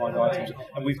rooms and find items,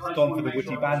 and we've gone for the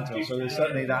witty banter, so there's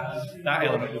certainly that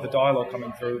element with the dialogue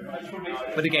coming through.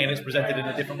 But again, it's presented in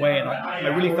a different way, and I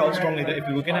really felt strongly that if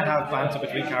we were going to have banter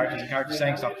between characters and characters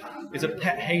saying stuff, it's a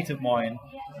pet hate of mine.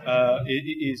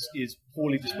 Is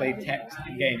poorly displayed text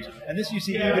in games, and this you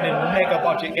see even in mega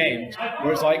budget games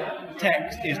where it's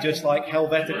text is just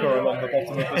Helvetica along the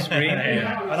bottom of the screen, and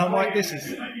I'm this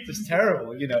is just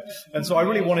terrible, And so I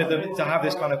really wanted them to have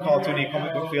this kind of cartoony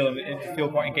comic book feel, and to feel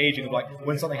quite engaging. Of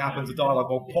when something happens, the dialogue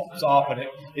pops up and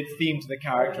it's themed to the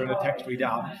character and the text read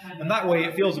out, and that way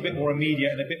it feels a bit more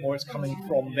immediate and a bit more it's coming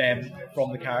from them,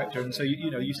 from the character, and so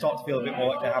you start to feel a bit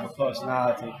more like they have a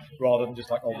personality rather than just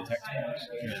the text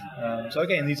box. So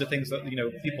again, these are things that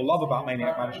people love about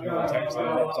Maniac Mansion and the text and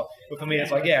all that stuff. But for me, it's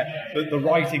the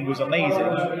writing was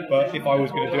amazing, but if I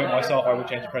was going to do it myself, I would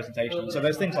change the presentation. So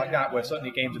there's things like that where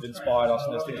certainly games have inspired us,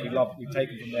 and there's things we love, we've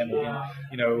taken from them,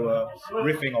 we've been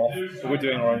riffing off, but we're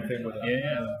doing our own thing with it.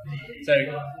 Yeah.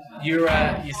 So you're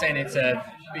saying it's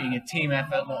being a team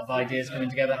effort, a lot of ideas coming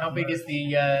together. How big is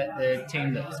the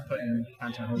team that's putting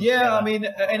Phantom Halls together? I mean,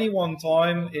 at any one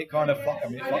time, it kind of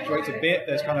it fluctuates a bit.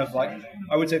 There's kind of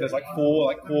I would say there's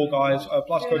four guys,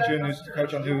 plus Coach Yun, who's the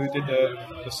coach on who did the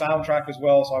soundtrack as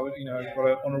well. So I would, got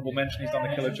an honourable mention. He's done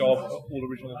a killer job, all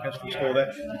original orchestral score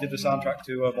there. He did the soundtrack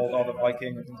to Baldar the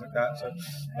Viking and things like that. So,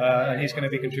 and he's going to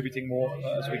be contributing more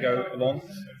as we go along.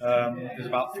 There's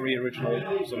about 3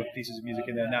 original sort of pieces of music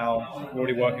in there now. We're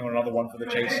already working on another one for the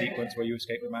chase sequence where you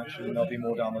escape the mansion, and there'll be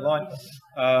more down the line.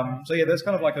 So yeah, there's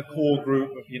kind of a core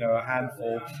group of a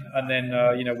handful, and then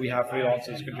we have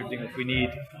freelancers contributing if we need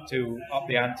to up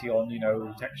the ante on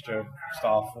texture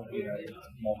stuff or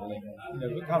modeling,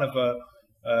 or, kind of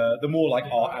the more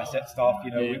art asset stuff,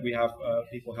 we have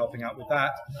people helping out with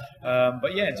that.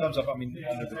 But yeah, in terms of,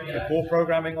 the core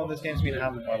programming on this game has been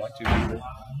handled by 2 people.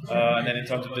 And then in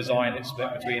terms of design, it's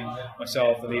split between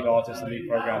myself, the lead artist, the lead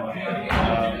programmer.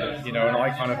 And I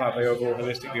kind of have the overall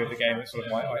holistic view of the game. It's sort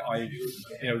of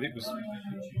it was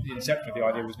the inception of the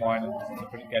idea was mine, and to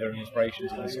put it together an inspiration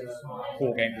to this sort of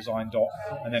core game design doc.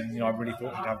 And then I'm really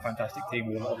fortunate to have a fantastic team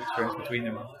with a lot of experience between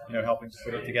them, helping to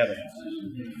put it together.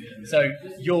 So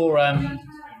you're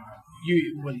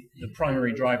you were the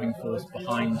primary driving force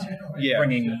behind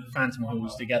bringing Phantom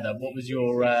Halls together. What was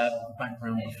your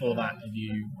background before that?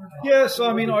 So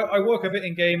I work a bit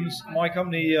in games. My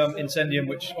company, Incendium,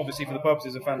 which obviously for the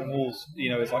purposes of Phantom Halls,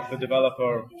 is the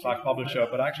developer / publisher,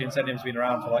 but actually Incendium's been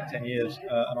around for 10 years,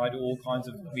 and I do all kinds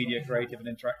of media, creative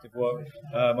and interactive work,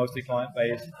 mostly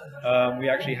client-based. We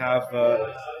actually have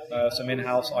some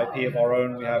in-house IP of our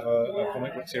own. We have a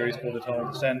comic book series called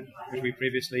Eternal Descent, which we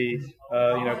previously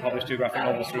published 2 graphic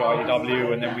novels through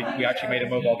IDW, and then we actually made a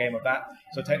mobile game of that.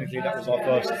 So technically that was our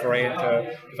first foray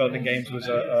into developing games, was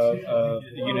a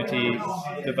Unity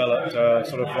developed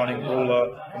sort of running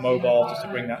brawler for mobile, just to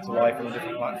bring that to life on a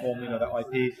different platform. That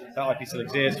IP still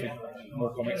exists, with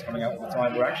more comics coming out all the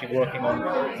time. We're actually working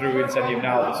on, through Incendium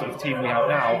now, the sort of team we have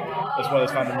now, as well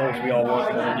as Vanderhoff, we are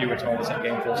working on a new Eternal Descent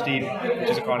game for Steam, which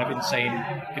is a kind of insane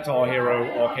Guitar Hero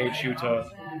arcade shooter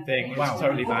thing. Wow. It's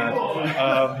totally mad.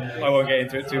 I won't get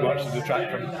into it too much to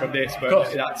detract from this,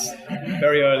 but that's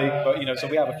very early. But so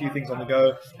we have a few things on the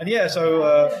go. And yeah,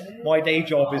 so my day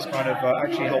job is kind of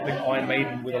actually helping Iron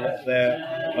Maiden with a lot of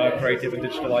their creative and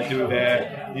digital. I do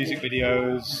their music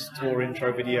videos, tour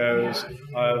intro videos.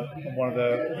 I'm one of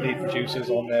the lead producers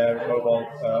on their mobile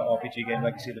RPG game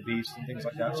Legacy of the Beast and things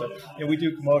like that. So we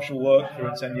do commercial work through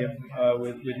Incendium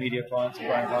with media clients and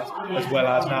brand clients, as well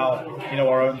as now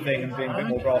our own thing, and being a bit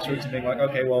more grassroots and being like,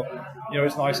 okay, well,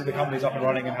 it's nice that the company's up and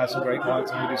running and has some great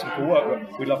clients and we do some cool work,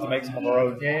 but we'd love to make some of our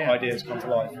own ideas come to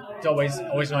life. It's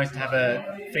always nice to have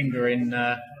a finger in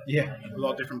a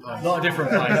lot of different pies.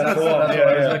 That's what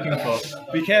I was looking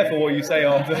for. Be careful what you say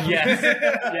after. Yes.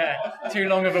 Too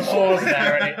long of a pause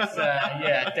there, and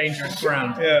it's dangerous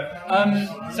ground.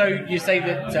 Yeah. So you say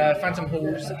that Phantom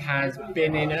Halls has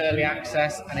been in early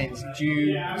access, and it's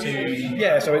due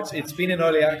to. So it's been in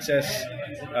early access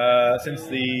since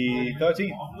the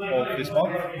 13th of this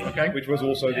month, which was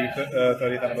also the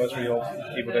 30th anniversary of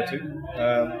Evil Dead 2.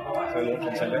 So launched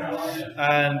on Sunday,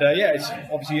 and it's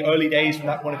obviously early days from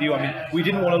that point of view. I mean, we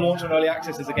didn't want to launch on early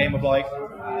access as a game of like,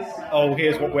 oh,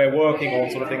 here's what we're working on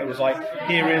sort of thing. It was like,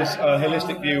 here is a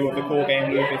holistic view of the core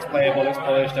game loop. It's playable, it's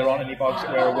polished, there aren't any bugs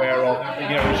that we're aware of.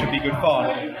 It should be good fun,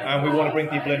 and we want to bring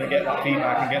people in and get that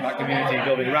feedback and get that community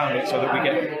building around it, so that we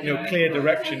get clear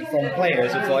direction from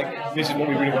players. It's like, this is what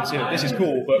we really want to see. This is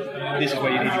cool, but this is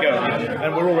where you need to go.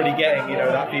 And we're already getting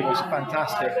that feedback. It's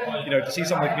fantastic. To see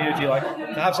some of the community, like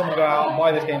to have someone go out and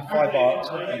buy this game for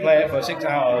 $5 and play it for 6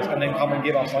 hours, and then come and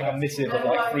give us like a missive of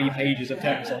like 3 pages of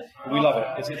text. We love it.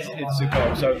 It's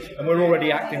superb. So, and we're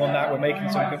already acting on that. We're making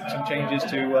some changes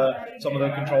to some of the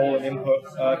control and input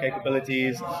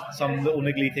capabilities. Some little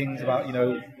niggly things about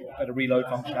better reload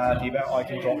functionality, better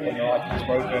item drop when your item is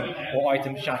broken, or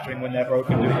items shattering when they're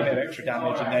broken, doing a bit of extra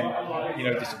damage and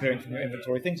then disappearing from your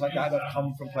inventory. Things like that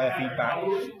come from player feedback.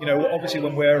 Obviously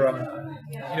when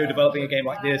we're developing a game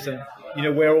like this, and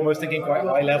we're almost thinking quite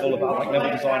high level about like level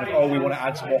design of, we want to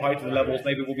add some more height to the levels.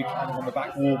 Maybe we'll be climbing on the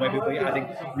back wall. Maybe we'll be adding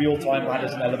real-time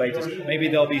ladders and elevators. Maybe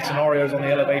there'll be scenarios on the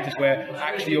elevators where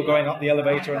actually you're going up the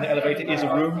elevator and the elevator is a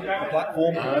room, a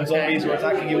platform, and zombies are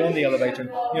attacking you on the elevator.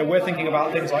 And, we're thinking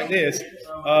about things like this.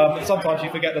 And sometimes you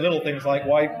forget the little things like,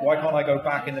 why can't I go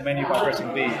back in the menu by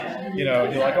pressing B? You're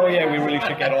like, oh yeah, we really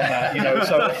should get on that.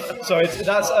 So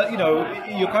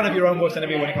you're kind of your own worst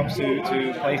enemy when it comes to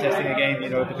playtesting a game.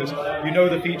 Because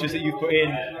the features that you've put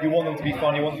in, you want them to be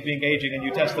fun, you want them to be engaging, and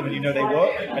you test them and they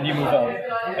work, and you move on.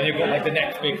 And you've got like the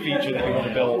next big feature that you want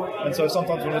to build. And so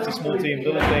sometimes when it's a small team,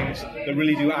 little things that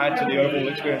really do add to the overall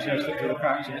experience, slip through the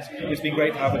cracks. And it's been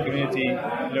great to have the community,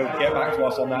 get back to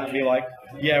us on that and be like,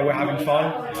 yeah, we're having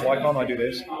fun, why can't I do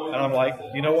this? And I'm like,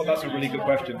 that's a really good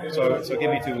question. So give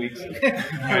me 2 weeks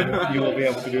and you will be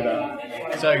able to do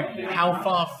that. So how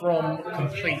far from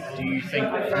complete do you think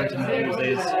Phantom Halls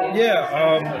is?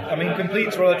 I mean,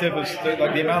 complete's relative as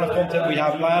like the amount of content we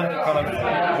have planned kind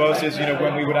of versus,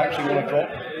 when we would actually want to drop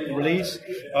the release.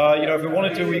 If we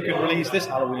wanted to, we could release this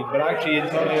Halloween, but actually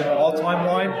internally in our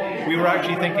timeline, we were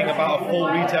actually thinking about a full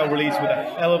retail release with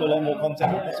a hell of a lot more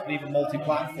content, possibly even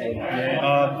multi-platform,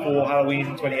 for Halloween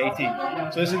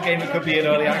 2018. So this is a game that could be in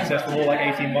early access for more like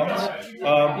 18 months,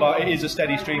 but it is a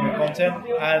steady stream of content,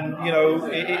 and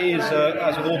it is,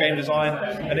 as with all game design,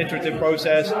 an iterative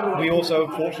process. We also,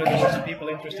 fortunately, have some people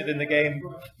interested in the game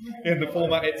in the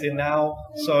format it's in now,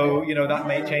 so that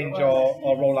may change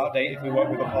our rollout date if we work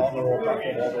with a partner or a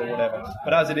platform holder or whatever.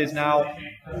 But as it is now,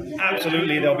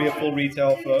 absolutely there'll be a full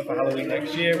retail for Halloween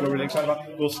next year. We're really excited about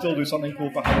it. We'll still do something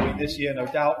cool for Halloween this year, no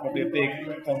doubt. Probably a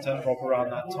big content drop around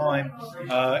that time.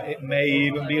 It may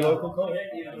even be local co-op.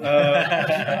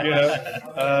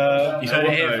 You heard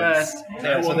it here first.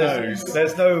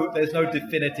 So there's no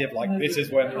definitive like this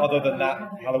is when, other than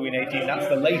that Halloween 18. That's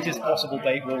the latest possible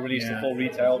date we'll release the full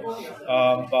retail.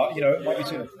 But it might be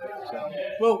sooner. So.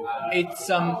 Well, it's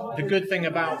the good thing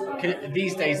about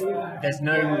these days. There's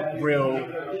no real,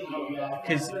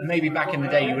 because maybe back in the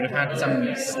day you would have had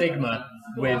some stigma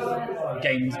with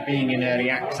games being in early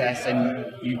access, and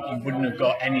you wouldn't have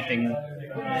got anything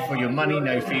for your money,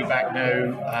 no feedback,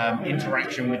 no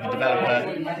interaction with the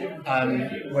developer.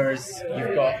 Whereas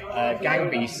you've got Gang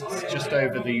Beasts just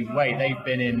over the way. They've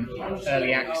been in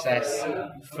early access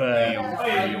for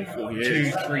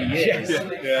 2-3 years,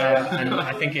 and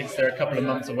I think they're a couple of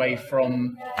months away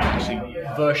from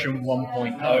version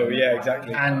 1.0. Oh yeah,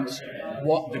 exactly. And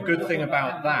what the good thing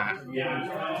about that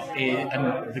is,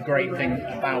 and the great thing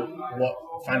about what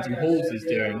Phantom Halls is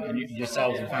doing, and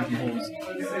yourselves and Phantom Halls,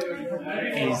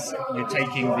 is you're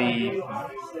taking the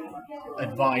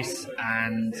advice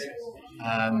and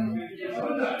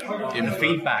the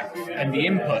feedback and the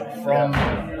input from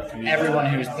everyone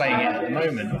who's playing it at the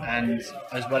moment, and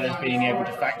as well as being able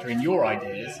to factor in your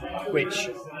ideas, which,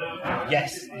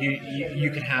 yes, you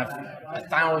can have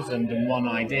 1,001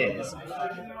 ideas,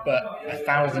 but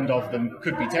 1,000 of them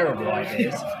could be terrible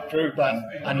ideas. True. But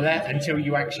until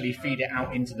you actually feed it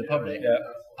out into the public. Yeah.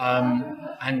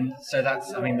 And so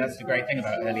that's the great thing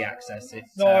about early access.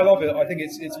 I love it. I think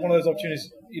it's one of those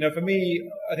opportunities. For me,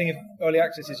 I think if early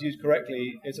access is used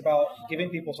correctly, it's about giving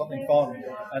people something fun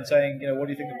and saying, what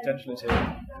do you think the potential is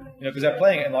here? Because they're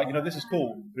playing it and like, this is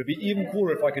cool. But it'd be even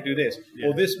cooler if I could do this,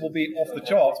 or this will be off the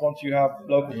charts once you have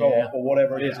local co-op or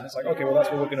whatever it is. And it's like, okay, well that's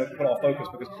where we're going to put our focus,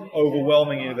 because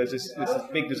overwhelmingly there's this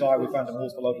big desire with Phantom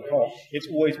Halls for local co-op. It's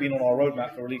always been on our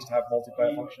roadmap for release to have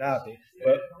multiplayer functionality,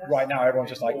 but right now everyone's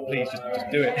just like, please just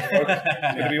do it. It's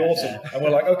going to be awesome. And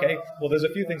we're like, okay, well there's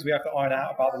a few things we have to iron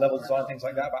out about the level design, things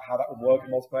like that, about how that would work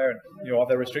in multiplayer, and are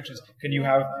there restrictions? Can you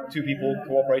have 2 people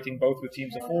cooperating both with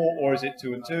teams of 4, or is it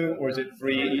 2 and 2, or is it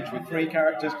 3 each with 3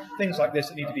 characters? Things like this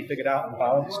that need to be figured out and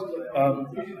balanced.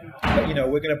 But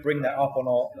we're going to bring that up on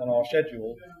our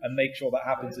schedule and make sure that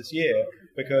happens this year,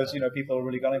 because people are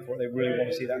really gunning for it. They really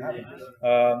want to see that happen.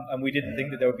 And we didn't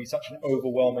think that there would be such an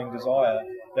overwhelming desire.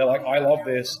 They're like, I love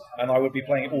this, and I would be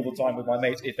playing it all the time with my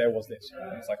mates if there was this.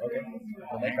 And it's like, okay,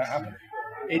 we'll make that happen.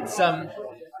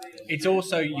 It's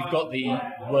also, you've got the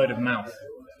word of mouth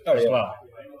as well.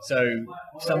 So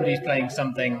somebody's playing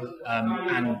something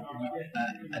and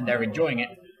they're enjoying it,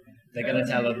 they're going to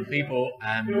tell other people,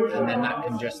 and then that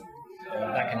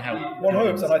can help. One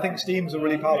hopes, and I think Steam's a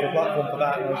really powerful platform for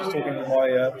that. And I was just talking with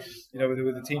my,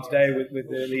 with the team today, with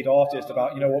the lead artist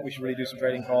about, what, we should really do some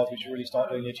trading cards. We should really start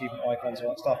doing the achievement icons and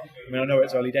all that stuff. I know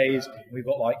it's early days. We've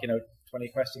got 20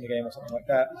 quests in the game or something like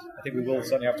that. I think we will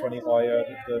certainly have 20 by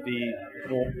the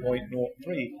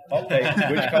V0.03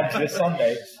 update, which comes this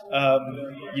Sunday.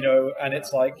 And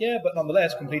it's like, but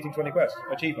nonetheless, completing 20 quests,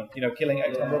 achievement. Killing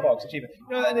X number of bugs, achievement.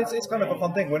 And it's kind of a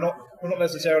fun thing. We're not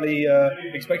necessarily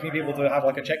expecting people to have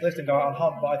like a checklist and go out and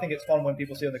hunt, but I think it's fun when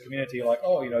people see in the community like,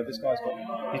 oh, this guy's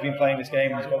he's been playing this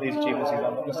game, he's got these achievements, he's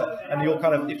done this stuff. And you'll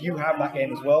if you have that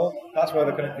game as well, that's where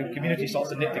the community starts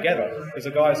to knit together. Because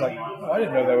the guy's like, I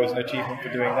didn't know there was an achievement for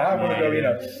doing that. I want to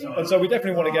go, And so we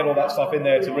definitely want to get all that stuff in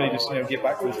there to really just, give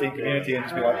back to the Steam community and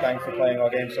just be like, thanks for playing our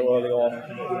game so early on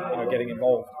and, getting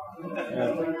involved.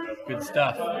 Good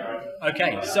stuff.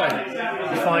 Okay, so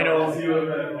the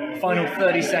final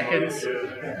 30 seconds.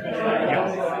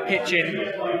 Pitch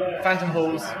in, Phantom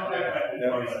Halls.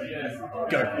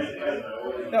 Go.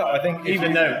 Yeah, I think you've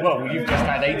just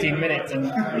had 18 minutes and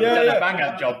done a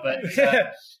bang-up job, but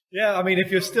yeah, if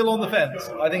you're still on the fence,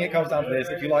 I think it comes down to this: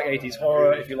 if you like 80s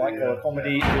horror, if you like horror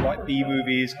comedy, if you like B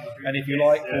movies, and if you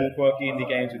like cool, quirky indie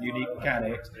games with unique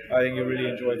mechanics, I think you'll really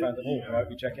enjoy Phantom Hall. I hope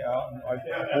you check it out, and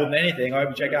more than anything, I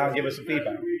hope you check it out and give us some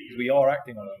feedback, because we are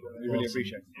acting on it. We really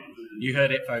appreciate it. You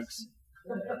heard it, folks.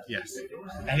 Yes.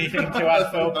 Anything to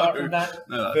add, Phil, apart from that?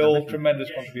 No, Phil, tremendous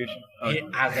contribution.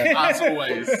 As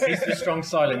always. He's the strong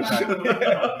silent type.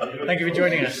 Thank you for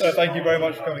joining us. Thank you very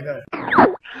much for coming down.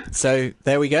 So,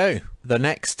 there we go. The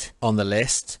next on the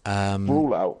list.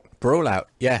 Brawlout,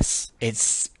 yes.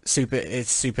 It's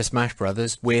Super Smash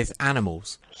Brothers with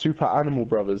animals. Super Animal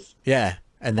Brothers. Yeah.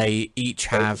 And they each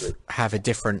have a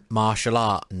different martial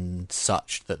art and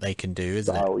such that they can do,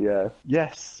 isn't it? Oh, yeah.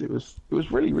 Yes, it was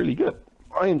really, really good.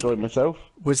 I enjoyed myself.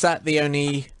 Was that the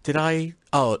only...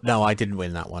 Oh, no, I didn't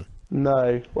win that one.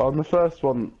 No. Well, on the first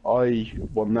one, I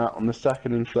won that. On the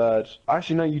second and third...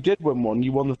 Actually, no, you did win one.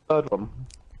 You won the third one.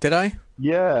 Did I?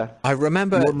 Yeah. I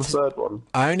remember... You won the third one.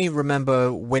 I only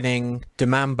remember winning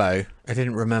Demambo. I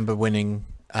didn't remember winning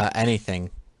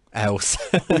anything else.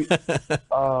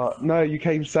 No, you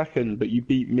came second, but you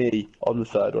beat me on the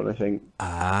third one, I think.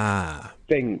 I'm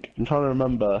trying to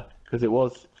remember, because it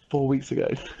was 4 weeks ago.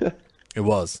 It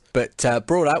was. But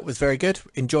Brawlout was very good.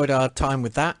 Enjoyed our time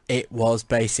with that. It was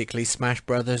basically Smash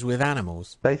Brothers with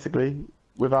animals. Basically,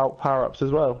 without power-ups as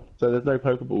well. So there's no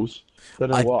Pokeballs.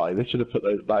 Don't know why. They should have put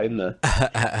that in there.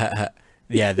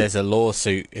 Yeah, there's a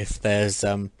lawsuit if there's...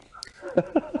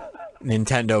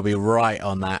 Nintendo will be right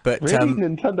on that. But really,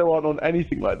 Nintendo aren't on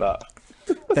anything like that.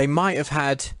 They might have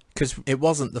had, because it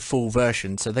wasn't the full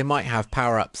version, so they might have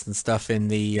power-ups and stuff in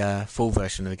the full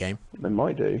version of the game. They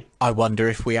might do. I wonder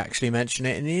if we actually mention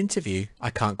it in the interview. I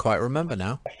can't quite remember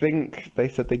now. I think they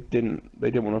said they didn't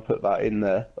want to put that in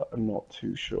there, but I'm not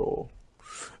too sure.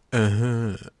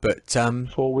 But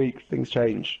 4 weeks, things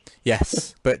change.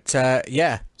 Yes, but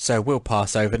yeah. So we'll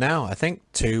pass over now, I think,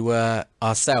 to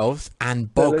ourselves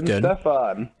and Bogdan.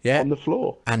 Stefan, on the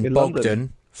floor, and in Bogdan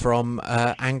London. From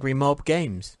Angry Mob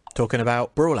Games, talking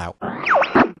about Brawlout.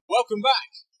 Welcome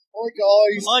back. Hi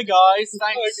guys. Hi guys.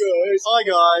 Thanks. Hi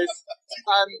guys.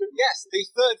 Yes, the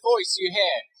third voice you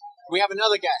hear. We have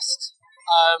another guest.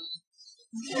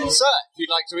 Sir, if you'd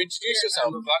like to introduce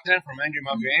yourself. I'm Bogdan from Angry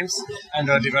Mob Games and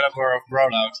the developer of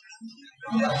Brawlout.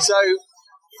 So,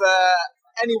 for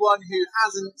anyone who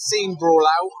hasn't seen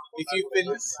Brawlout, if you've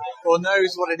been, or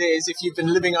knows what it is, if you've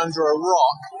been living under a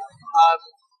rock,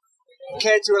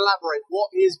 care to elaborate, what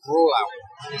is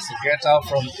Brawlout? So get out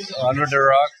from under the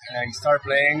rock and start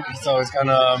playing. So it's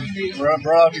gonna,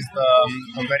 Brawlout is the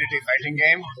competitive fighting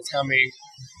game. It's coming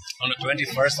on the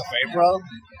 21st of April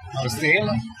on Steam.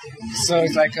 So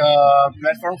it's like a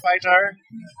platform fighter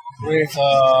with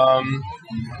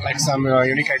like some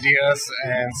unique ideas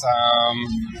and some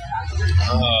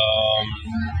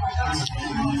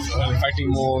fighting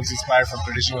moves inspired from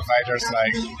traditional fighters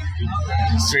like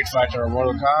Street Fighter or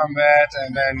Mortal Kombat,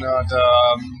 and then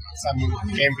some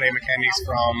gameplay mechanics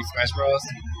from Smash Bros.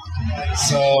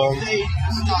 So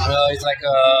it's like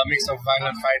a mix of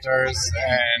violent fighters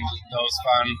and those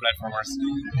fun platformers.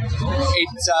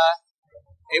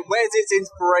 It wears its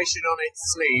inspiration on its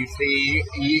sleeve.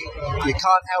 You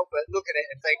can't help but look at it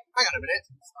and think, hang on a minute,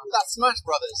 that's Smash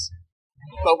Brothers.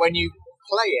 But when you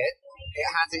play it, it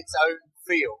has its own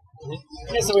feel.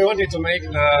 Yeah, so we wanted to make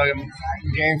the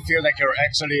game feel like you're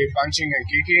actually punching and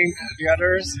kicking the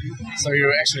others. So you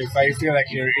actually feel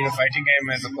like you're in a fighting game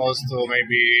as opposed to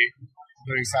maybe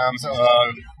doing some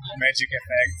magic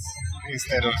effects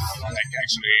instead of like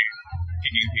actually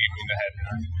kicking him in the head.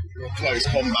 Close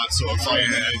combat sort of fight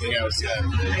and anything else, yeah.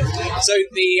 So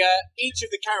each of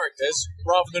the characters,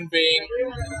 rather than being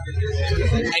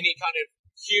any kind of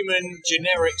human,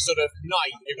 generic sort of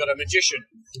knight, you've got a magician,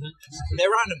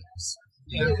 they're animals.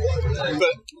 Yeah.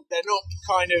 But they're not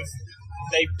kind of,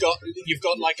 you've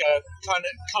got like a kind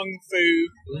of kung fu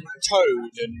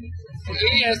toad and...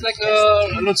 Yeah, it's like a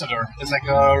luchador. It's like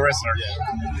a wrestler.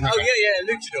 Yeah. Oh yeah,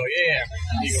 luchador. Yeah.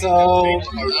 So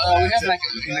we have like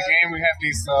in the game we have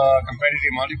this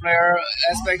competitive multiplayer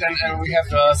aspect, and we have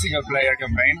the single player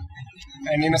campaign.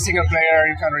 And in a single player,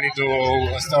 you can't really do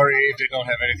a story if they don't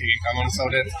have anything in common. So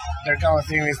that their common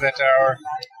theme is that they are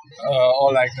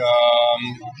all like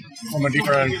from a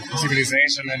different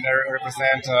civilization, and they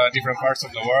represent different parts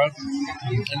of the world.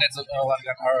 And that's a lot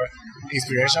of our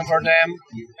inspiration for them.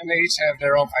 And they each have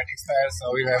their own fighting style.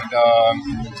 So we have the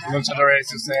luchador, as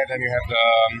you said, and you have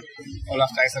the Olaf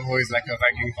Tyson, who is like a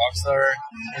Viking boxer.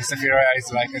 And Saphira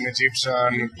is like an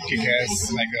Egyptian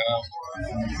kick-ass, like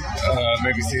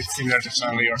maybe similar to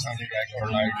Chun-Li or something like, or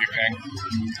like Liu Kang.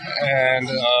 And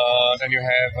then you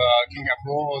have King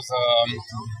Apu,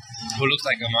 who looks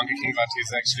like a Monkey King, but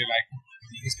he's actually like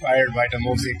inspired by the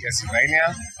moves in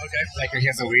Castlevania. Okay. Like he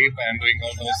has a whip and doing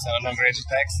all those long range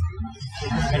attacks.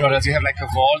 And what else? You have like a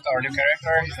Vault, our new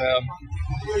character.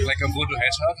 He's like a voodoo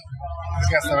hedgehog. He's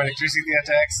got some electricity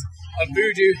attacks. A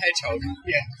voodoo hedgehog.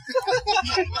 Yeah.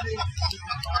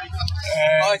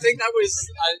 I think that was,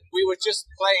 we were just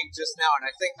playing just now, and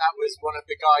I think that was one of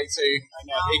the guys who,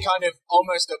 he kind of,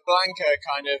 almost a Blanca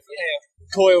kind of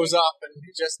coils up and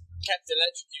just kept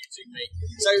electrocuting me.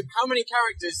 So how many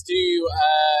characters do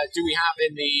we have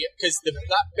in the, because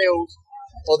that build,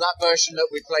 or that version that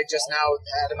we played just now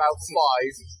had about 6.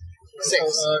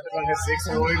 Everyone has 6,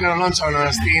 and we're going to launch on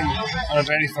Steam on the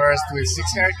 21st with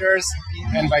 6 characters,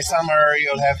 and by summer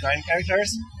you'll have 9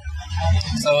 characters.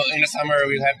 So in the summer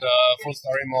we'll have the full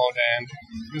story mode, and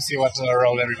you'll see what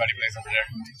role everybody plays over there.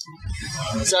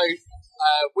 So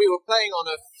we were playing on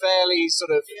a fairly sort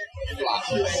of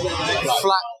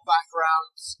flat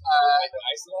background.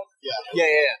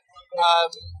 Yeah.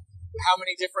 How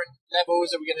many different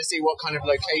levels are we going to see? What kind of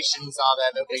locations are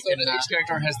there that we can... Each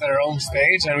character has their own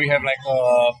stage, and we have like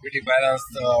a pretty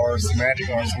balanced or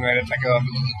symmetric or simulated, like a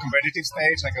competitive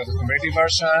stage, like a competitive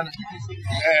version.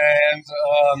 And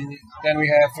then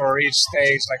we have for each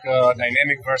stage like a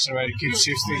dynamic version where it keeps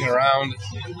shifting around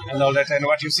and all that. And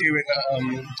what you see with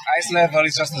Ice level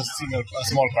is just a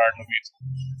small part of it.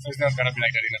 So it's not gonna be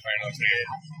like that in the final 3.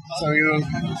 So you,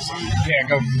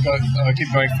 keep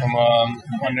going from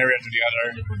one area to the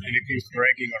other, and it keeps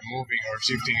breaking or moving or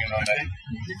shifting and all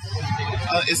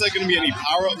that. Is there going to be any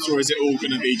power-ups, or is it all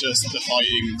going to be just the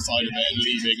fighting side of it and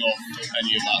leaving off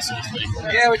any of that sort of thing?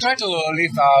 Yeah, we try to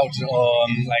leave out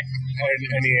like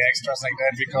any extras like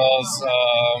that because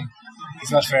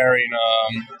it's not fair in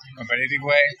a competitive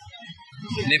way.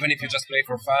 And even if you just play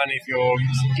for fun, if you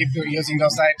keep using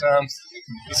those items,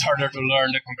 it's harder to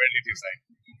learn the competitive side.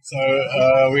 So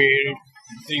we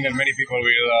think that many people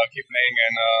will keep playing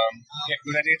and get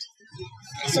good at it,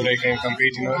 so they can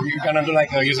compete. You're gonna do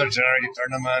like a user-generated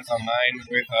tournament online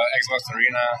with Xbox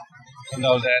Arena and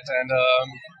all that, and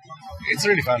it's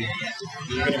really fun.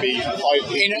 You're gonna be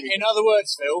In other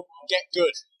words, Phil, get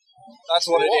good. That's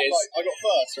what it is. I got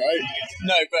first, right?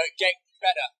 No, but get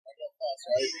better.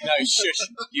 Right? No, shush,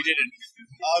 you didn't.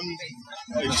 Are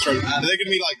there going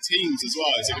to be like teams as well?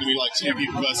 Is it going to be like 2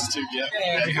 people versus 2?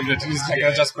 Yeah. You can do it. I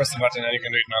can just press the button and you can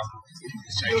do it now.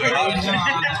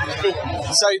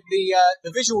 So the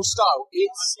visual style,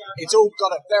 it's all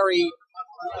got a very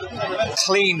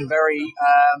clean, very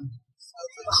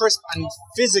crisp and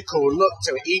physical look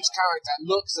to it. Each character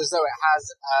looks as though it has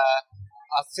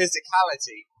a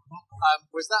physicality.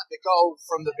 Was that the goal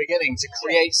from the beginning, to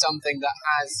create something that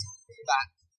has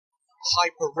that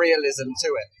hyper-realism to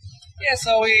it? Yeah,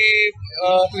 so we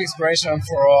took inspiration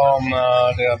from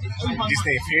the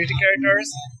Disney Infinity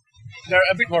characters. They're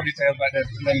a bit more detailed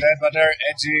than that, but they're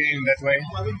edgy in that way.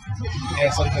 Yeah,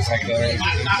 so it's like that.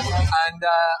 And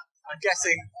I'm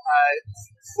guessing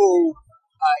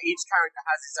each character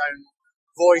has its own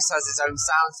voice, has its own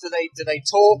sounds. Do they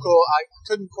talk, or I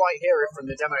couldn't quite hear it from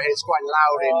the demo here? It's quite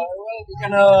loud. We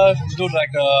can do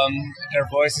like their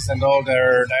voices and all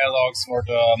their dialogues for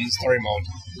the story mode.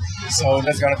 So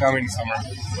that's gonna come in summer.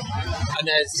 And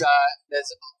there's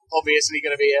obviously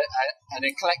going to be an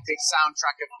eclectic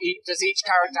soundtrack of each. Does each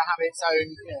character have its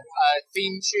own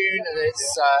theme tune, and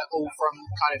it's all from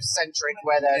kind of centric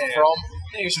where they're from?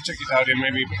 Yeah, you should check it out and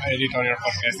maybe edit on your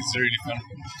podcast. It's really fun.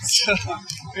 So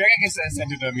I can send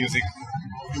you the music.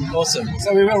 Awesome.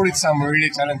 So we worked with some really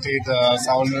talented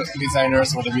sound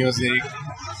designers for the music.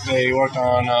 They worked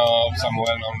on some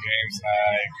well-known games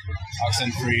like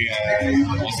Oxenfree and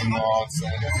Awesome Nods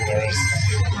and a few others.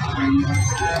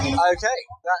 Okay.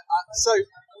 So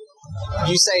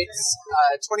you say it's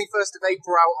 21st of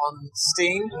April out on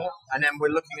Steam, and then we're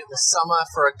looking at the summer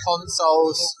for a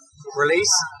consoles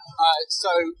release.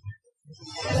 So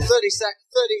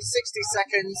 60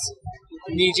 seconds.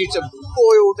 I need you to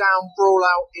boil down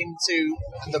Brawlout into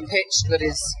the pitch that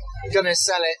is going to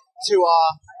sell it to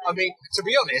our... I mean, to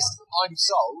be honest, I'm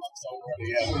sold.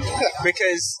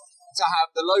 Because to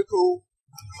have the local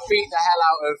beat the hell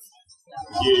out of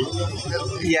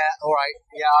you. Yeah, all right.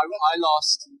 Yeah, I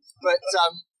lost. But,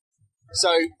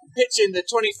 so, pitching the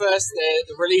 21st,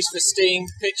 the release for Steam,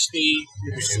 pitch it,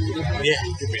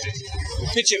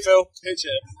 Phil. Pitch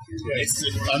it. Yeah, it's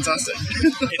fantastic.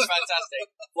 It's fantastic.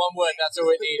 One word, that's all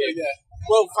it needed. Yeah.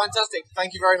 Well, fantastic.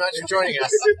 Thank you very much for joining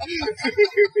us.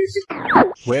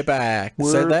 We're back.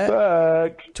 We're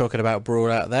back. Talking about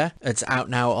Brawlout there. It's out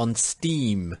now on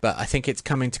Steam, but I think it's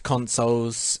coming to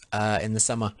consoles in the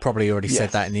summer. Probably already said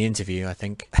that in the interview, I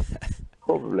think.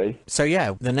 Probably. So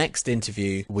yeah, the next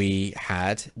interview we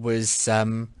had was,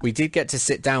 we did get to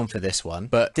sit down for this one,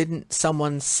 but didn't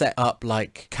someone set up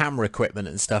like camera equipment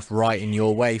and stuff right in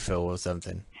your way, Phil, or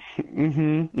something?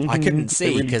 I couldn't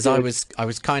see because I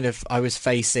was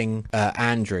facing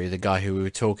Andrew, the guy who we were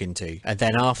talking to, and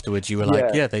then afterwards you were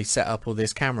like, yeah, they set up all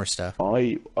this camera stuff.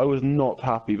 I was not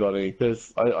happy, buddy,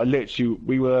 because I literally,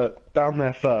 we were down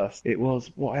there first. It was,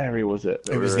 what area was it?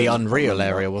 It was the Unreal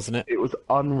area, wasn't it? It was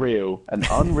Unreal, and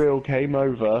Unreal came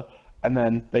over. And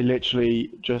then they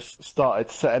literally just started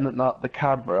setting up the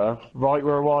camera right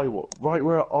where I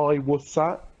was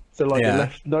sat. So like it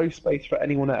left no space for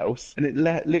anyone else, and it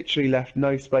literally left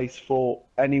no space for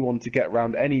anyone to get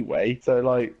around anyway. So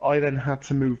like I then had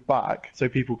to move back so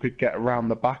people could get around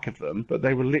the back of them, but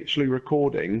they were literally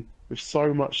recording with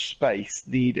so much space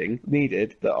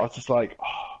needed that I was just like,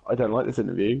 I don't like this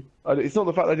interview. It's not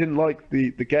the fact I didn't like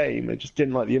the game, I just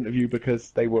didn't like the interview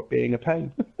because they were being a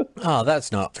pain. Oh,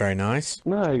 that's not very nice.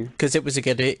 No, because it was a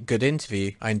good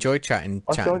interview. I enjoyed chatting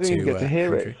I didn't get to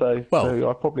hear it, so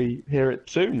I'll probably hear it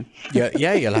soon.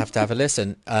 yeah, you'll have to have a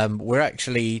listen. We're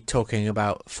actually talking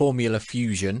about Formula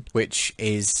Fusion, which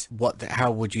is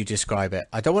how would you describe it?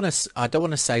 I don't want to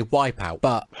say Wipeout,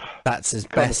 but that's as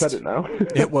best. Said it now.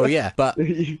 Well, yeah, but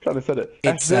you kind of said it.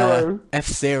 It's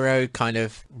F-Zero kind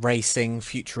of racing,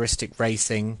 futuristic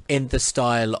racing in the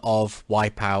style of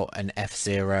Wipeout and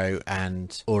F-Zero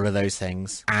and all of those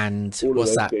things. And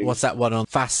what's that one on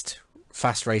Fast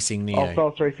Racing Neo? Oh,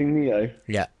 Fast Racing Neo.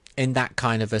 Yeah. In that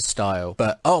kind of a style.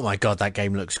 But oh my god, that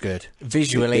game looks good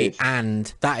visually,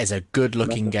 and that is a good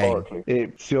looking game.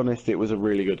 To be honest, it was a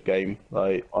really good game.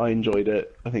 Like, I enjoyed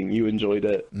it. I think you enjoyed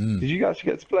it. Did you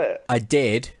actually get to play it? I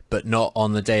did, but not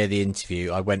on the day of the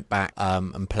interview. I went back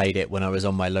and played it when I was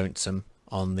on my lonesome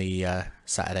on the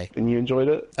Saturday. And you enjoyed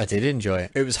it? I did enjoy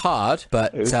it. It was hard,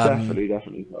 but it was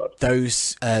definitely hard.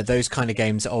 Those kind of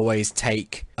games always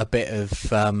take a bit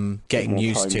of getting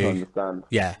used to. Understand.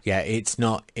 Yeah, it's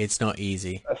not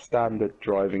easy. A standard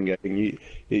driving game,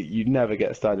 you never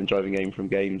get a standard driving game from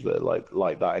games that are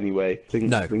like that anyway.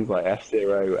 Things like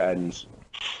F-Zero and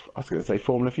I was going to say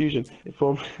Formula Fusion.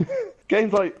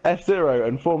 Games like F-Zero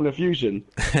and Formula Fusion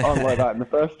aren't like that in the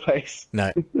first place.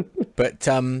 No. But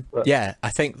yeah, I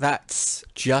think that's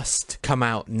just come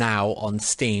out now on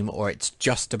Steam, or it's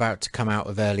just about to come out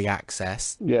of early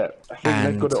access. Yeah, I think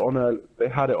they've got it on they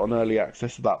had it on early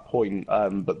access at that point,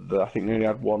 but I think they only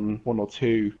had one or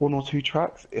two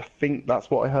tracks. I think that's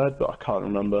what I heard, but I can't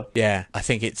remember. Yeah, I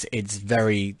think it's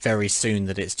very, very soon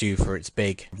that it's due for its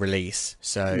big release.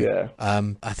 So yeah,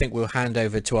 I think we'll hand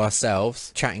over to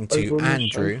ourselves, chatting to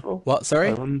Andrew. What? Sorry?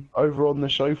 Over on the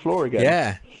show floor again.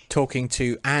 Yeah, talking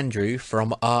to Andrew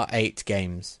from R8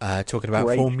 Games, talking about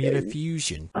Formula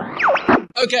Fusion.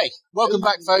 Okay, welcome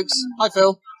back, folks. Hi,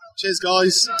 Phil. Cheers,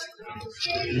 guys.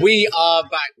 We are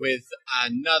back with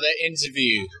another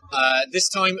interview. This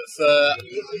time for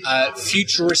a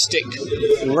futuristic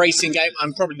racing game.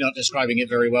 I'm probably not describing it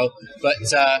very well, but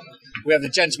we have the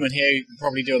gentleman here who can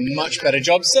probably do a much better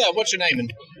job. Sir, what's your name?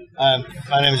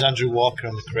 My name is Andrew Walker.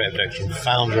 I'm the creative director and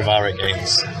founder of R8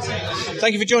 Games.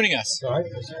 Thank you for joining us. All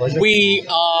right. We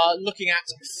are looking at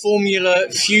Formula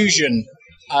Fusion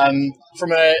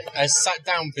from a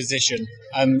sat-down position.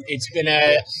 It's been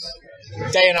a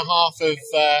day and a half of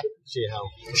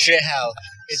sheer hell.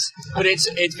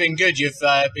 It's been good. You've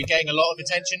been getting a lot of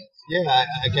attention. Yeah,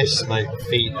 I guess my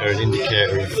feet are an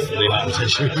indicator of the amount of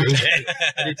attention we've been getting.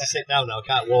 I need to sit down now. I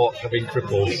can't walk. I've been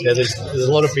crippled. Yeah, there's a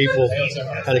lot of people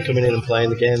kind of coming in and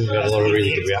playing the game. We've had a lot of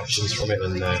really good reactions from it,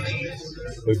 and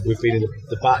we've been in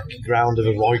the background of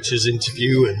a Reuters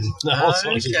interview and all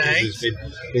sorts of things.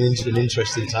 It's been an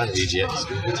interesting time at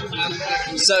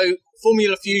EGX. So,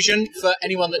 Formula Fusion, for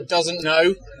anyone that doesn't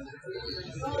know,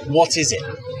 what is it?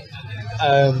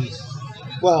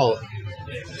 Well,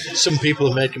 some people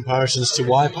have made comparisons to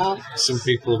Wipeout. Some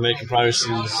people have made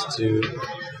comparisons to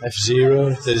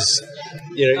F-Zero. There's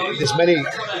many.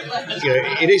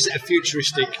 It is a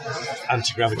futuristic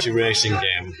anti-gravity racing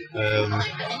game.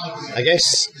 I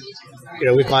guess,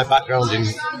 with my background in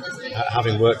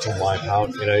having worked on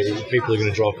Wipeout, people are going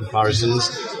to draw comparisons.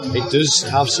 It does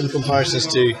have some comparisons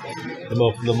to the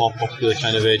more popular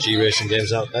kind of AG racing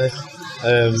games out there.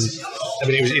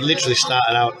 It literally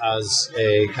started out as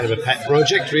a kind of a pet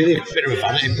project, really, a bit of a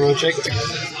vanity project.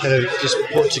 Kind of just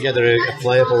put together a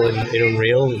playable in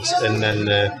Unreal, and then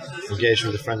engaged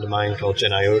with a friend of mine called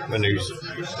Jenai Oakman,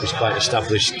 who's quite an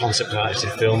established concept artist in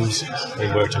films. He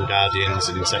worked on Guardians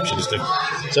and Inception and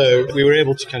stuff. So we were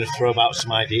able to kind of throw about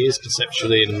some ideas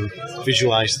conceptually and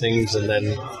visualise things, and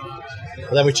then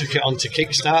we took it on to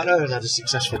Kickstarter and had a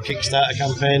successful Kickstarter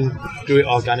campaign. Grew it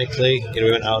organically. We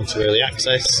went out into early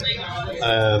access.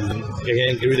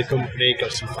 Again, grew the company,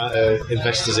 got some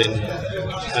investors in,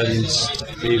 and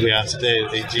here we are today.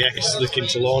 The EGX is looking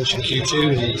to launch in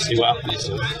Q2 and see what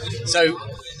happens. So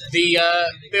the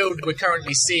build we're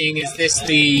currently seeing, is this what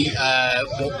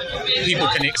people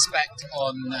can expect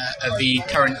on the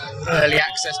current early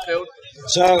access build?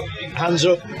 So, hands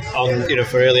up on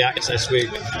for early access. We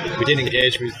did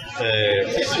engage with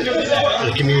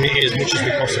the community as much as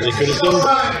we possibly could have done.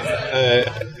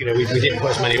 We didn't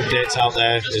put as many updates out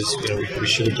there as we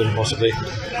should have done possibly.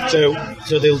 So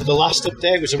the last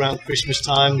update was around Christmas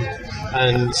time,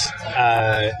 and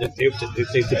the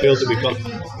build that we've got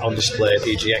on display at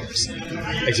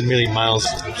EGX is a million miles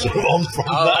on from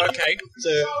that. Okay.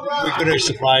 So we're going to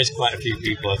surprise quite a few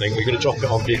people. I think we're going to drop it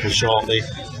on people shortly.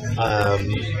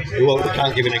 We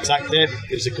can't give an exact date.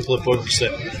 There's a couple of bugs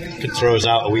that could throw us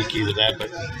out a week either there, but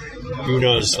who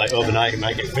knows? Like overnight, it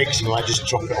might get fixed and we might just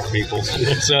drop it on people.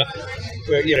 So,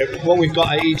 what we've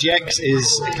got at EGX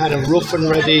is a kind of rough and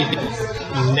ready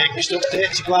next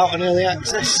update to go out on early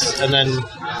access, and then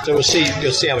you'll see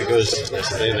how it goes,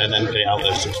 basically, and then get it out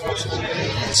there as soon as possible.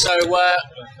 So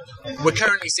we're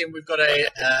currently seeing we've got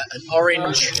an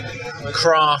orange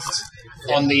craft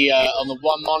on the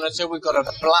one monitor. We've got a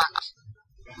black,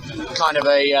 kind of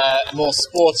a more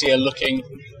sportier looking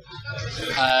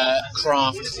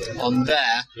craft on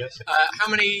there. Yes. How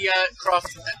many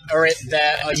craft are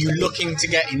you looking to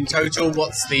get in total?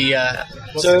 What's the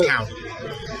count?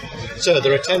 So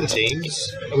there are 10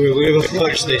 teams. We've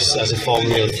approached this as a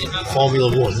Formula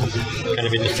One, kind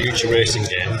of in the future racing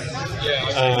game.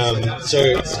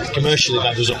 So commercially,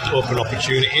 that does open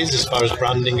opportunities as far as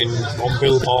branding and on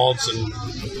billboards and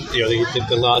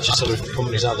the larger sort of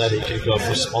companies out there that you can go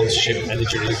for sponsorship,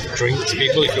 energy drink to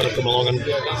people. If you want to come along and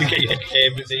get your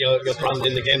brand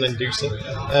in the game, then do so.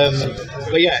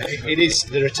 But yeah, it is.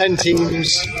 There are 10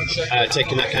 teams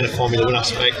taking that kind of Formula One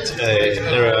aspect.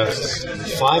 There are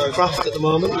 5 craft at the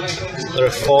moment. There are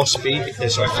 5 speed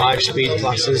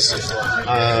classes.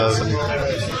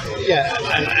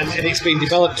 And it's been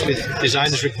developed with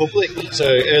Designers Republic. So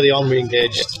early on we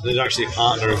engaged, there's actually a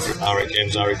partner of Arik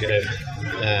Games,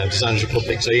 Designers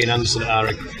Republic. So Ian Anderson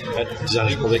at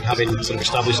Designers Republic, having sort of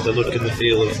established the look and the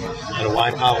feel of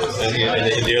Wipeout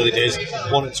in the early days,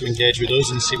 wanted to engage with us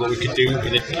and see what we could do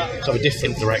in a sort of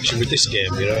different direction with this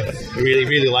game. We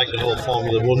really like the whole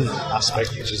Formula One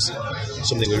aspect, which is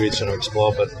something we're really trying to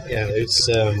explore. But yeah, it's.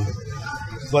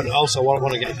 But also, what I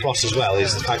want to get across as well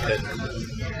is the fact that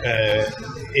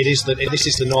this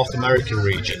is the North American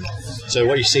region. So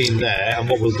what you're seeing there, and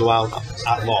what will go out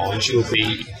at launch, will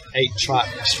be 8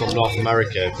 tracks from North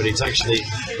America, but it's actually,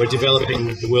 we're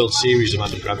developing the World Series of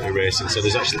anti-gravity racing, so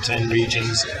there's actually 10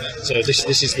 regions. So this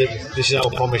is our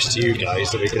promise to you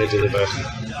guys, that we're going to deliver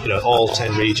all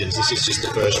 10 regions. This is just the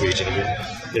first region.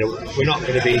 We're not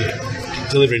going to be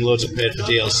delivering loads of paid for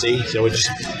DLC, so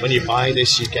when you buy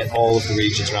this, you get all of the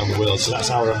regions around the world. So that's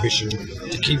our ambition,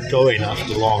 to keep going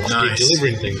after launch, keep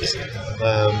delivering things.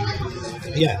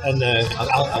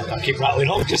 I'll keep rattling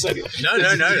on because no.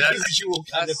 That's usual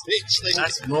kind of pitch thing.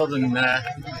 That's more than.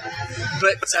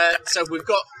 But so we've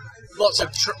got lots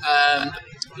of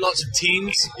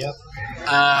teams. Yep.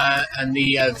 And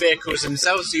the vehicles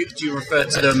themselves. Do you refer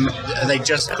to them? Are they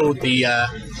just called the?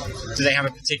 Do they have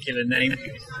a particular name?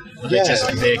 Are they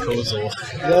just vehicles or?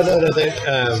 No.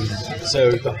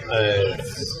 So we've got.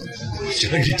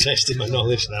 You're testing my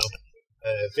knowledge now.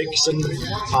 Vixen,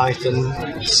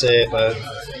 Python, Sabre,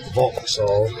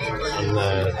 Vauxhall, and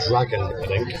Dragon, I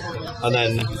think. And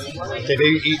then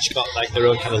they've each got like their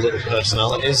own kind of little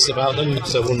personalities about them.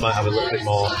 So one might have a little bit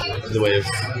more in the way of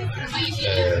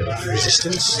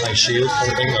resistance, like shield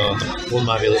kind of thing, or one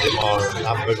might be a little bit more,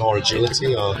 have a bit more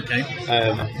agility.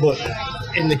 But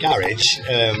in the garage,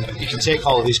 you can take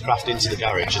all of these craft into the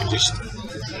garage and just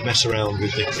mess around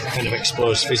with the kind of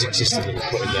exposed physics system that we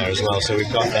put in there as well. So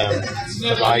we've got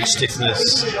the ride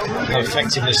stiffness,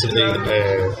 effectiveness of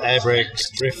the air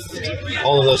brakes, drift,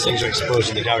 all of those things are exposed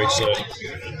in the garage.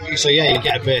 So you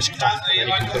get a base craft and then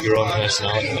you can put your own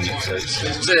personality on it.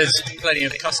 So there's plenty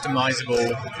of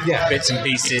customizable bits and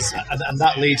pieces. And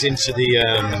that leads into the...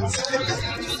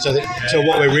 So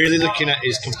what we're really looking at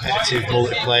is competitive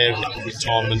multiplayer with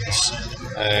tournaments.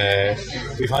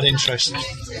 We've had interest,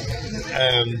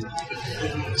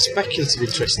 speculative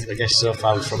interest, I guess, so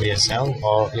far from ESL,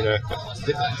 or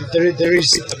there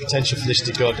is a potential for this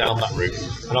to go down that route,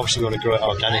 and obviously we want to grow it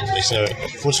organically. So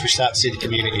once we start to see the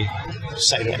community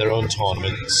setting up their own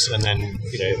tournaments, and then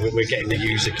we're getting the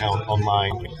user count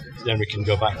online, then we can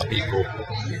go back to people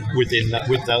within that,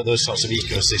 with those sorts of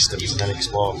ecosystems, and then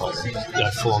explore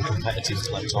full-on competitive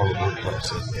tournament.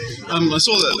 I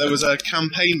saw that there was a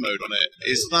campaign mode on it.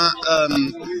 Is that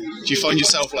do you find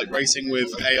yourself racing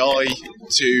with AI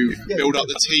to build up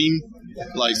the team?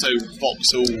 So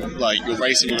Voxel, you're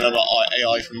racing with another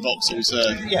AI from Voxel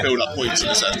to build up points in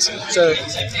a sense. So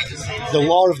the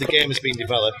lore of the game has been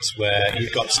developed where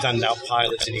you've got standout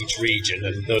pilots in each region,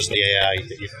 and those are the AI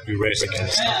that you race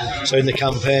against. So in the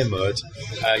campaign mode,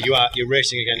 you're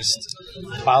racing against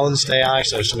balanced AI,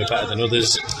 so some are better than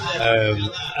others,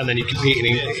 and then you're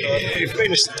competing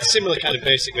in a similar kind of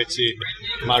basic way to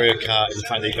Mario Kart in the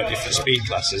fact that you've got different speed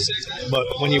classes. But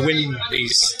when you win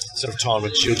these sort of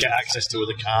tournaments, you'll get access to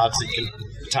other cards that you can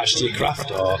attach to your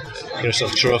craft, or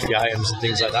sort of trophy items and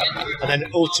things like that. And then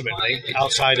ultimately,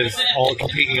 outside of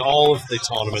competing in all of the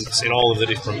tournaments in all of the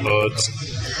different modes,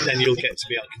 then you'll get to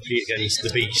be able to compete against the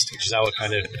Beast, which is our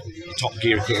kind of Top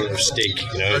Gear equivalent of Stig.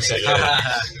 You know, so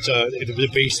the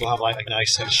Beast will have like a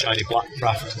nice shiny black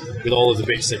craft with all of the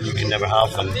bits that you can never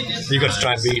have, and you've got to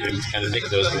try and beat him to kind of nick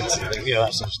those bits.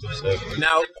 That sort of stuff. So.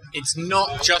 Now, it's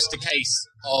not just a case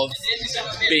of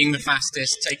being the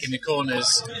fastest, taking the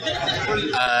corners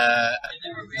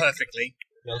perfectly.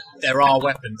 There are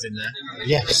weapons in there.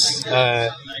 Yes.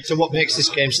 So what makes this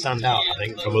game stand out, I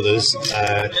think, from others,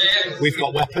 we've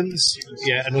got weapons.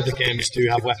 Yeah, and other games do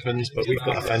have weapons, but we've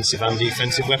got offensive and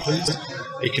defensive weapons.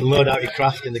 You can load out your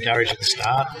craft in the garage at the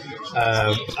start,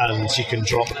 and you can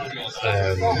drop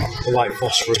the white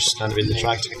phosphorus kind of in the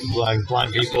track to blind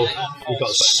people. We've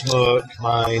got smoke,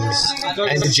 mines,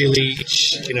 energy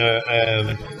leech,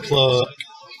 cloak.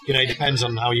 It depends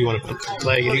on how you want to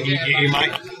play. You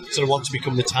might sort of want to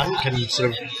become the tank and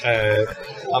sort of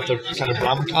have the kind of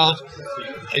ram card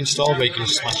installed where you can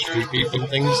smash through people and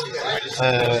things.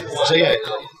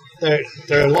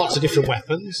 There are lots of different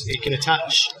weapons. You can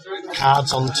attach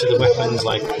cards onto the weapons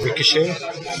like ricochet.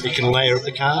 You can layer up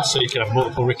the cards, so you can have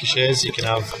multiple ricochets. You can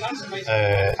have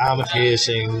armor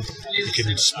piercing. You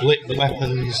can split the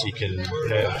weapons. You can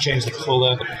change the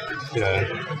colour.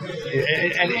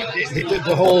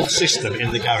 The whole system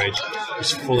in the garage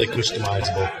is fully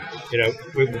customisable.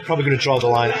 We're probably going to draw the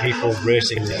line at people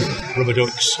racing rubber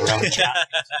ducks around the track.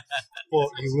 But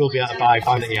you will be able to buy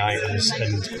vanity items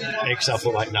and make yourself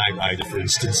look like Knight Rider, for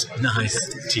instance. Nice.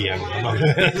 TM.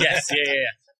 Yes, yeah.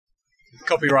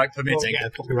 Copyright permitting.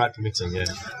 Well, copyright permitting, yeah.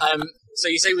 So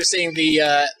you say we're seeing the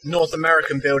North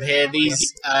American build here.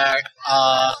 These are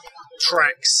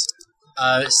tracks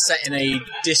set in a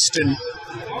distant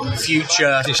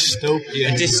future, dystopian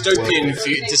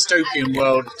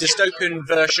world, dystopian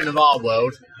version of our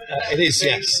world. It is,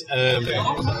 yes.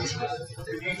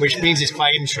 Which means it's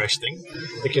quite interesting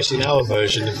because in our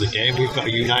version of the game we've got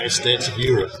a United States of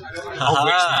Europe, of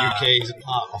which the UK is a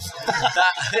part of.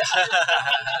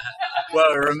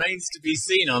 Well, it remains to be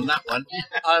seen on that one.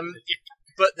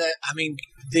 But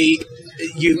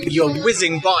you're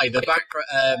whizzing by the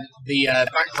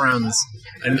backgrounds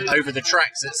and over the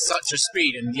tracks at such a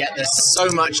speed, and yet there's so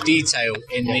much detail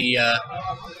in the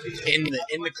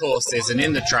courses and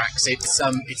in the tracks. It's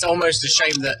almost a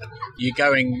shame that you're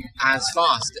going as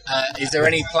fast. Is there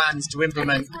any plans to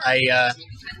implement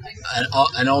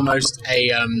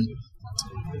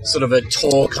sort of a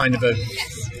tour kind of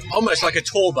almost like a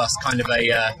tour bus kind of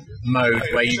a mode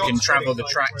where you can travel the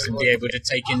tracks and be able to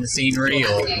take in the scenery?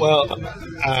 Well,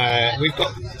 we've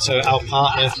got our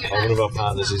partner, or one of our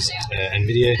partners is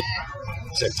NVIDIA.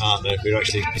 So partner, we're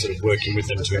actually sort of working with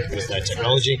them to implement their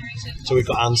technology. So we've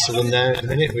got Ansel in there at the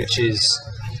minute, which is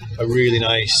a really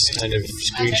nice kind of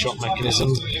screenshot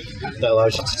mechanism that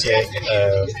allows you to take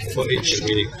footage,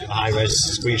 really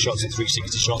high-res screenshots and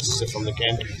 360 shots from the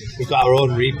game. We've got our own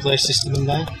replay system in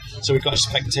there. So we've got a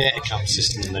spectator cam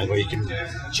system in there where you can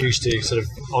choose to sort of,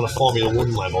 on a Formula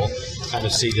 1 level, kind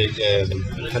of see the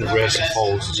kind of race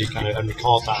unfolds as you kind of and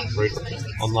record that and put it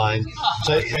online.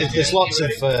 So there's lots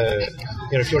of,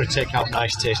 if you want to take out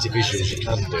nice, tasty visuals, you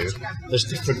can do. There's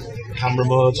different camera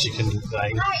modes you can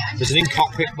like. There's an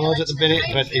in-cockpit mode at the minute,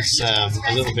 but it's a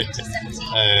little bit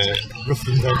rough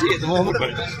and ready at the moment.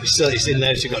 But it's in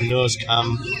there. So you've got nose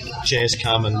cam, chase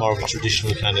cam, and more of a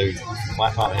traditional kind of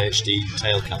Wipeout HD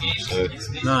tail cam. So,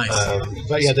 nice.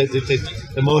 But yeah,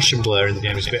 the motion blur in the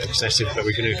game is a bit excessive, but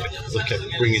we're going to look at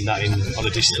bringing that in on a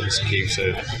distance cue.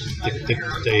 So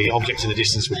the objects in the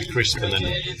distance will be crisp, and then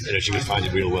as you would find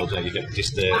in real world, there you get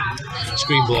just the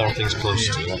screen blur on things close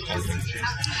to that kind of thing.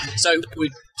 So we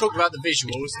talked about the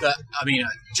visuals that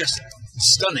just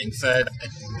stunning for a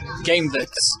game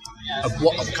that's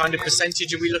what kind of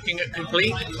percentage are we looking at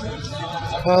complete?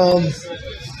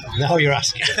 Now you're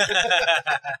asking.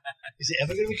 Is it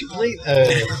ever going to be complete?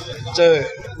 So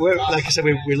we're, like I said,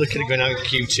 we're looking at going out in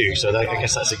Q2. So I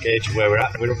guess that's a gauge of where we're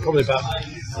at. We're probably about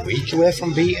a week away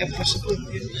from beta, possibly.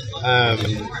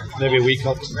 Maybe a week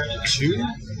or two.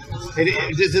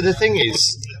 The thing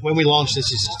is, when we launch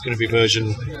this, it's going to be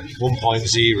version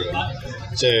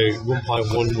 1.0. So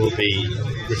 1.1 will be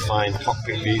refined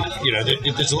cockpit view.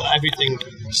 There's everything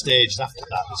staged after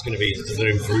that. There's going to be other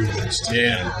improvements.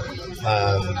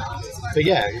 But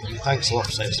yeah, thanks a lot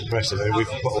for saying it's impressive. We've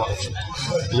put a lot of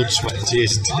blood, sweat, and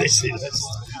tears into this.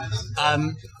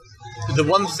 The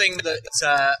one thing that,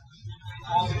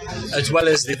 as well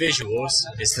as the visuals,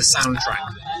 is the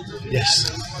soundtrack.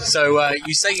 Yes. So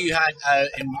you say you had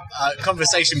in a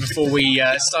conversation before we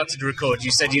started to record.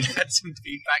 You said you'd had some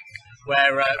feedback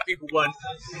where people weren't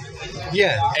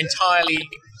entirely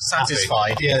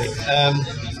satisfied.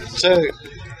 So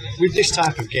with this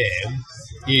type of game,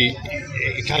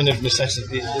 it kind of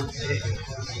necessitates.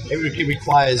 It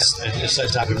requires a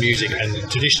certain type of music, and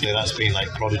traditionally that's been like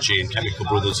Prodigy and Chemical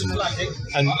Brothers,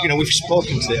 and you know, we've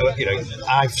spoken to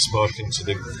I've spoken to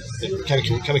the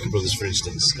Chemical Brothers, for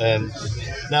instance.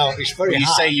 Now it's very. You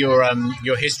say your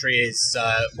history is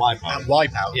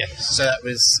Wipeout. Yeah. So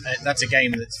that's a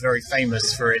game that's very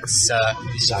famous for its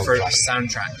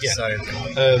soundtrack. Yeah. So,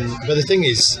 but the thing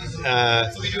is,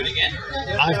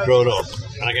 I've grown up,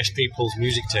 and I guess people's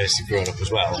music tastes have grown up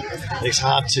as well. And it's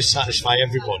hard to satisfy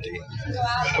everybody.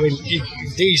 I mean,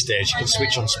 these days you can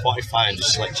switch on Spotify and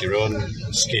just select your own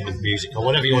skin of music or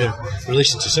whatever you want to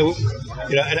listen to. So,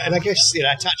 you know, and I guess, you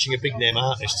know, attaching a big name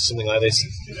artist to something like this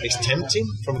is tempting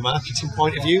from a marketing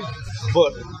point of view,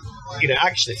 but. You know,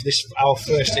 actually, for this our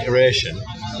first iteration,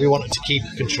 we wanted to keep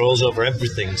controls over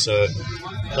everything. So,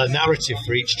 the narrative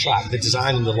for each track, the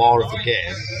design and the lore of the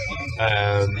game,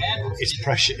 it's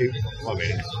pressure. I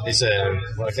mean, it's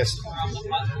well, I guess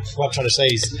what I'm trying to say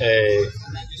is the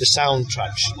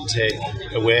soundtrack should take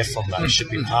away from that. It should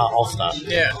be part of that.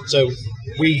 Yeah. So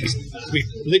we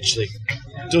literally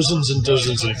dozens and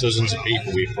dozens and dozens of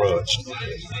people we approached,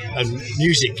 and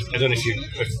music. I don't know if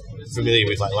you're familiar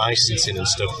with like licensing and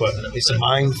stuff, but it's a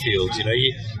minefield. You know,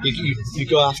 you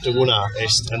go after one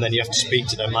artist, and then you have to speak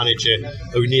to their manager,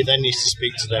 who then needs to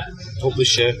speak to their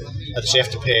publisher, and so you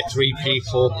have to pay 3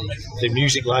 people. The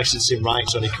music licensing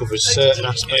rights only covers certain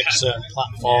aspects, certain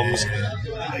platforms.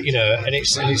 You know, and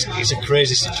it's a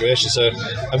crazy situation. So,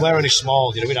 and we're only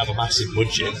small. You know, we don't have a massive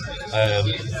budget,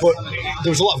 but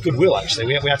there was a lot of goodwill actually.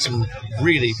 We had some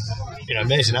really, you know,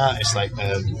 amazing artists like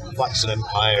Black Sun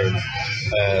Empire,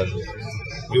 and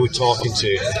we were talking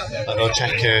to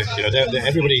Ocheka. You know,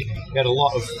 everybody. We had a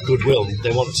lot of goodwill.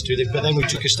 They wanted to do this, but then we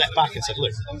took a step back and said,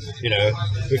 "Look, you know,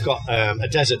 we've got a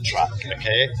desert track.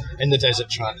 Okay, in the desert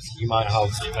track, you might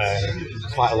have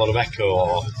quite a lot of echo,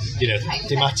 or you know,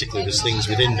 thematically, there's things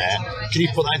within there. Can you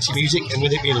put that into music? And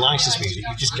with it being licensed music,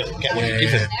 you just get what you're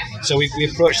given." So we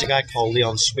approached a guy called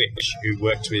Leon Switch, who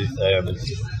worked with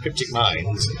Cryptic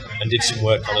Minds and did some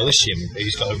work on Elysium.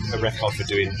 He's got a record for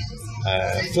doing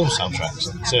film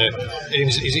soundtracks. So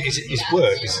his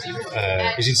work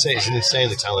is insane. He's an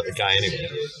insanely talented guy anyway.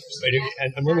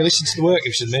 And when we listened to the work, it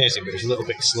was amazing, but it was a little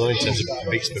bit slow in terms of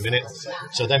beats per minute.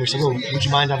 So then we said, well, would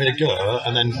you mind having a go?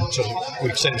 And then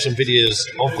we sent him some videos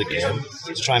of the game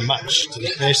to try and match to the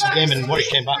pace of the game, and what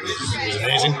he came back with was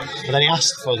amazing. And then he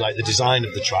asked for like the design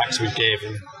of the tracks, so we gave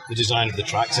him the design of the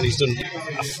tracks, and he's done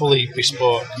a fully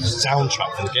bespoke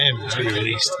soundtrack for the game. It's going to be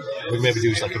released. We maybe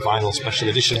do like a vinyl special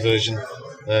edition version.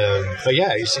 But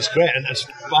yeah, it's great, and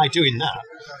by doing that,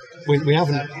 we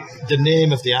haven't, the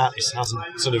name of the artist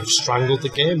hasn't sort of strangled the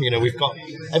game. You know, we've got,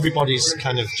 everybody's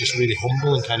kind of just really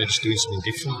humble and kind of just doing something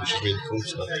different, which is really cool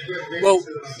stuff. Well,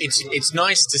 it's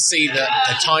nice to see that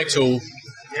a title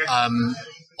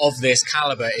of this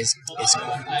caliber is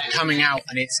coming out,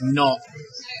 and it's not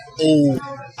all,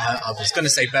 I was going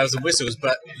to say bells and whistles,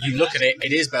 but you look at it,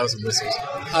 it is bells and whistles.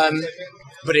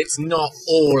 But it's not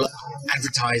all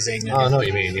advertising. I know what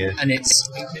you mean, yeah. And it's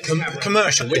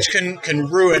commercial, which can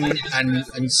ruin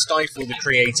and stifle the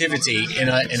creativity in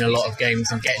a lot of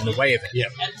games and get in the way of it. Yeah.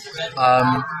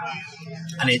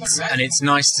 And it's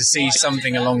nice to see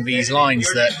something along these lines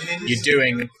that you're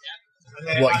doing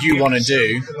what you want to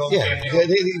do. Yeah,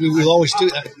 we'll always do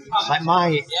that. Like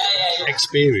my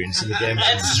experience in the games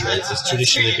industry has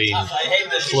traditionally been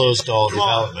closed door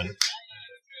development,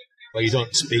 where you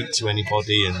don't speak to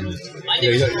anybody, and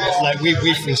you know, like we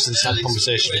for instance had a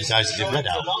conversation with the guys that did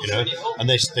Redout, you know, and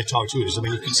they talk to us. I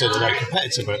mean, you could say they're like a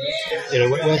competitor, but you know,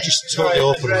 we're just totally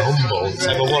open and humble and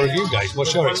say, well, what have you guys?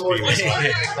 What's your experience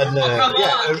like? And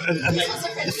and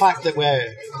the fact that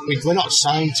we're not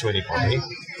signed to anybody,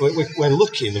 we're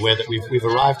lucky in the way that we've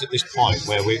arrived at this point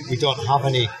where we don't have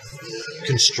any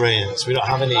constraints. We don't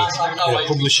have any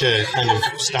publisher kind of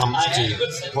stamps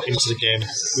to put into the game.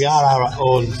 We are our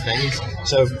own thing.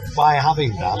 So by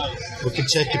having that, we can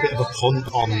take a bit of a punt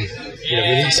on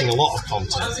releasing a lot of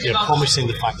content, promising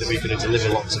the fact that we're going to deliver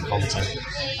lots of content,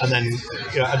 and then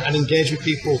and engage with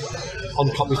people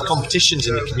with competitions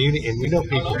in the community. And we know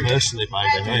people personally by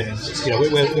their name.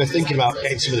 We're thinking about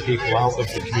getting some of the people out of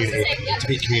the community to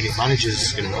be community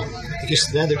managers, because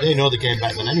they know the game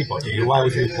better than anybody. Why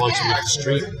would you employ someone off the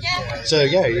street? So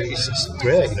yeah, it's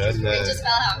great, and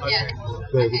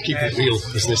we'll keep it real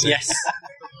business. Yes.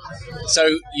 So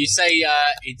you say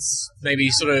it's maybe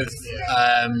sort of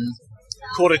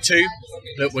Q2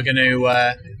 that we're going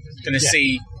to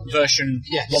see version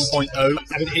 1.0.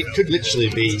 I mean, it could literally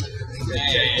be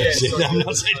I'm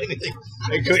not saying anything.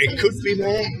 It could be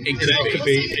May. It could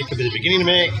be the beginning of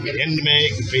May. It could be the end of May.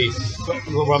 It could be. But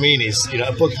what I mean is,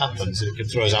 a bug happens and it can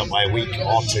throw us out by a week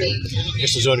or two.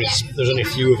 Because there's only a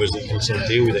few of us that can sort of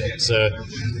deal with it. So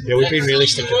we've been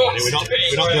realistic about it.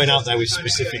 We're not going out there with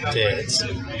specific dates,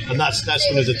 and that's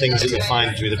one of the things that you'll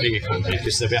find with a bigger company,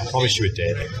 because they'll be able to promise you a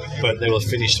date, but they will have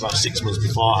finished about 6 months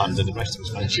beforehand, and the rest of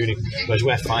it's fine tuning. Whereas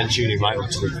we're fine tuning right up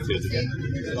to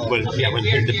when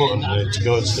hitting the button to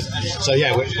go and stuff. So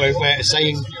we're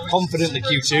saying confidently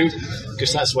Q2,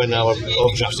 because that's when our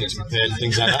overdrafts need to be paid and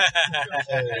things like that.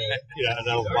 And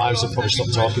our wives will probably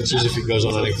stop talking to us if it goes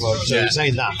on any further. So we're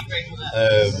saying that.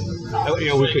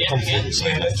 We're pretty confident in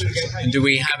saying that. And do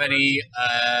we have any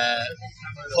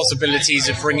possibilities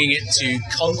of bringing it to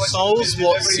consoles?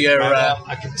 What's your...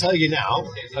 I can tell you now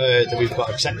that we've got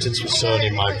acceptance with Sony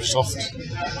and Microsoft.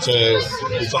 So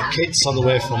we've got kits on the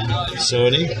way from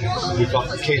Sony. We've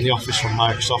got a kit in the office from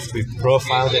Microsoft. We've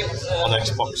profiled it on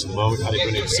Xbox at the moment. We've had it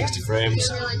running at 60 frames.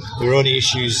 There are only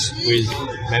issues with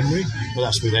memory, but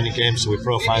that's with any game, so we're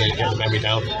profiling it, getting the memory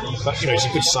down. But it's a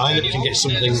good sign that we can get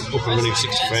something up and running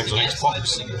 60 frames on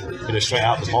Xbox, straight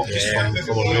out the box from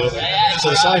Unreal. So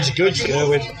the signs are good.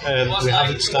 We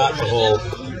haven't started the whole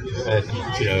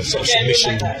sort of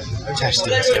submission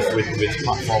testing and stuff with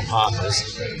platform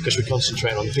partners, because we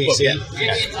concentrate on the PC.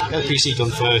 Get the PC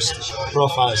done first,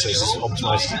 profile it so it's as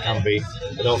optimised as it can be,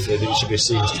 and hopefully there should be a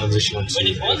seamless transition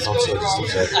onto consoles and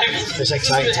stuff. So it's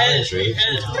exciting times, really.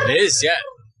 It is, yeah.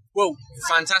 Well,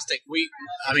 fantastic.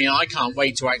 I can't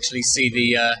wait to actually see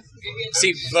the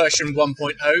version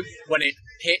 1.0 when it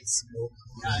hits.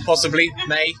 Possibly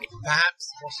May,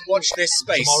 perhaps. Watch this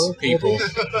space, tomorrow, people.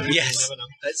 Yes,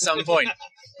 at some point.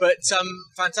 But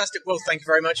fantastic. Well, thank you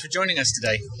very much for joining us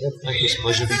today. Yeah, thank you. It's a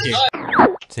pleasure. Thank you.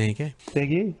 There you go. There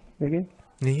you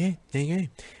go. There you go.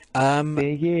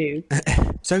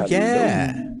 So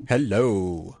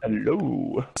hello.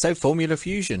 So Formula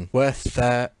Fusion,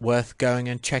 worth going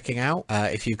and checking out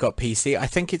if you've got PC. I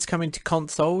think it's coming to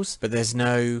consoles, but there's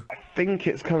no. I think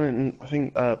it's coming. I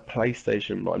think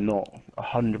PlayStation, but I'm not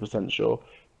 100% sure.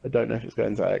 I don't know if it's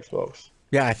going to Xbox.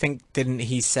 Yeah, I think, didn't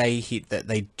he say that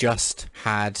they just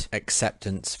had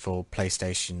acceptance for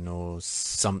PlayStation or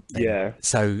something? Yeah.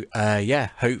 So,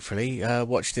 hopefully,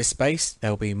 watch this space.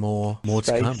 There'll be more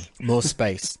to come. More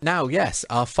space. Now, yes,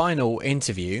 our final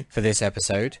interview for this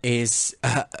episode is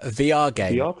a VR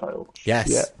game. VR title? Yes.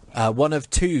 Yeah. One of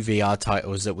 2 VR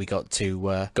titles that we got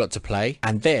to play,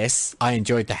 and this I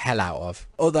enjoyed the hell out of.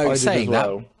 Although saying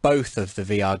that, both of the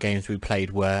VR games we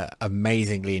played were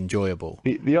amazingly enjoyable.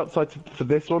 The upside for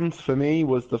this one, for me,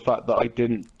 was the fact that I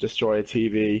didn't destroy a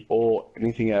TV or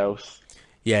anything else.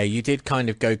 Yeah, you did kind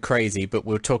of go crazy, but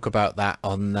we'll talk about that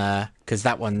on because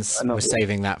that we're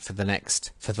saving that for the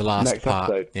last part.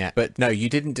 Episode. Yeah, but no, you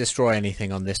didn't destroy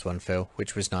anything on this one, Phil,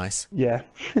 which was nice. Yeah,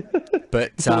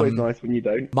 but it's always nice when you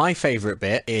don't. My favourite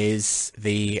bit is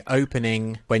the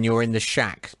opening when you're in the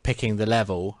shack picking the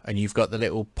level, and you've got the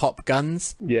little pop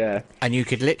guns. Yeah, and you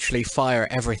could literally fire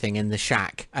everything in the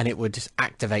shack, and it would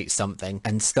activate something,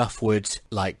 and stuff would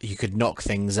you could knock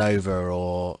things over,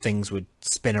 or things would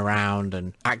spin around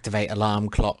and activate alarm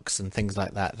clocks and things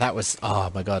like that. That was, oh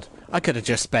my god, I could have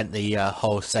just spent the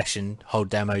whole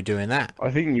demo doing that. I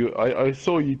think I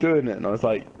saw you doing it, and I was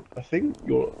like, I think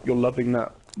you're loving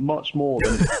that much more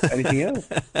than anything else.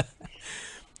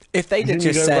 If they'd have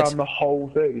just said around the whole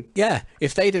thing, yeah,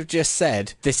 if they'd have just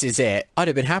said this is it, I'd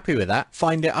have been happy with that.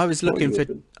 I was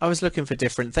looking for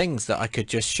different things that I could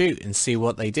just shoot and see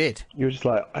what they did. You were just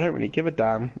like, I don't really give a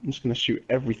damn. I'm just going to shoot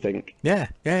everything. Yeah.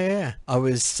 I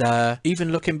was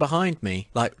even looking behind me,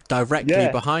 directly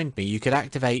behind me. You could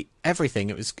activate everything.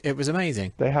 It was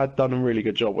amazing. They had done a really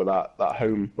good job with that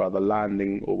home, the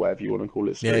landing or whatever you want to call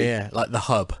it. Yeah, like the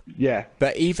hub. Yeah.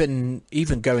 But even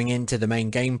going into the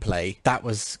main gameplay, that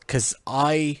was because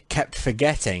I kept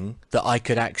forgetting that I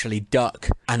could actually duck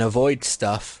and avoid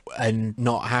stuff and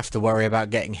not have to worry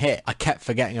about getting hit. I kept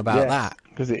forgetting about that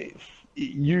because it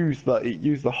used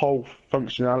the whole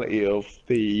functionality of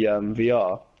the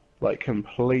VR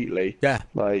completely. Yeah.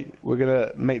 We're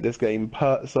gonna make this game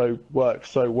work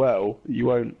so well you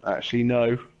won't actually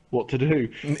know what to do.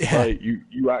 Yeah.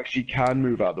 You actually can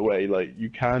move out the way. You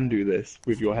can do this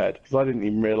with your head, because I didn't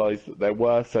even realize that there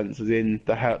were sensors in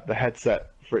the headset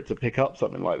for it to pick up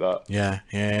something like that.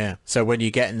 Yeah. So when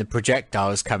you get in the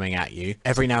projectiles coming at you,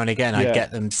 every now and again I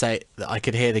get them say, I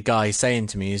could hear the guy saying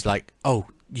to me, he's like, oh,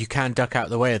 you can duck out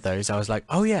the way of those. I was like,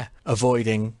 oh yeah,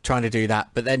 trying to do that,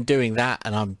 but then doing that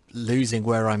and I'm losing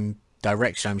where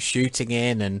direction I'm shooting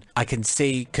in, and I can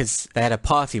see, because they had a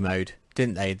party mode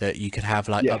didn't they? That you could have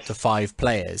like Yes. up to 5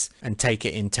 players and take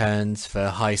it in turns for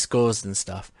high scores and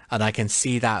stuff. And I can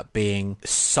see that being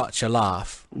such a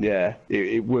laugh. Yeah,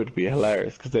 it would be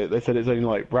hilarious because they said it's only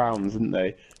like rounds, didn't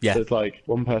they? Yeah. So it's like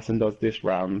one person does this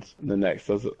round and the next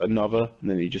does another, and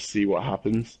then you just see what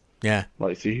happens. Yeah.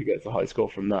 Like, see who gets a high score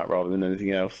from that rather than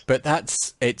anything else. But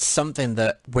it's something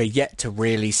that we're yet to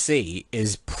really see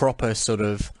is proper sort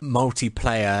of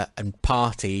multiplayer and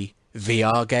party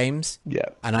VR games. Yeah.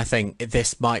 And I think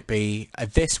this might be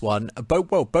this one.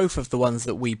 Both of the ones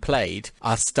that we played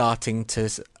are starting to.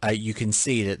 You can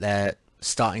see that they're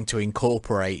starting to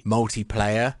incorporate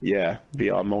multiplayer. Yeah,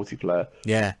 VR multiplayer.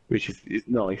 Yeah, which is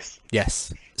nice.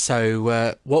 Yes.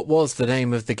 So, what was the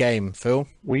name of the game, Phil?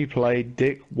 We played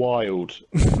Dick Wilde.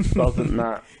 Doesn't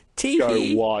that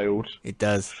go wild? It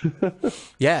does.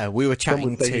 Yeah, we were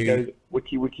chatting to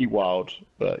Wiki Wild,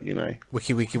 but you know,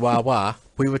 Wiki Wawa.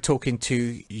 We were talking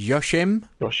to Yoshim.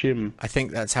 Yoshim. I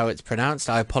think that's how it's pronounced.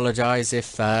 I apologise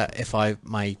if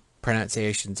my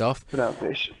pronunciation's off.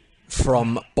 Pronunciation.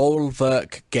 From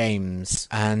Bulwark Games,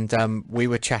 and we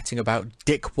were chatting about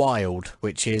Dick Wilde,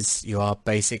 which is you are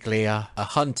basically a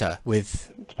hunter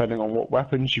with, depending on what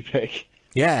weapons you pick.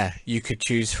 Yeah, you could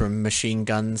choose from machine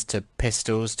guns to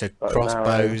pistols to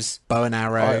crossbows, bow and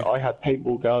arrow. I had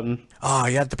paintball gun. Oh,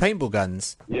 you had the paintball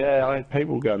guns? Yeah, I had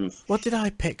paintball guns. What did I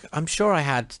pick? I'm sure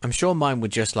mine were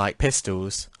just like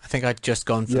pistols. I think I'd just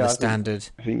gone for the standard.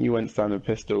 I think you went standard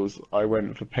pistols. I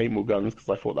went for paintball guns because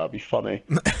I thought that'd be funny.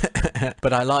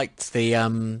 But I liked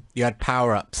the you had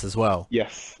power-ups as well.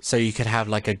 Yes. So you could have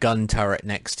like a gun turret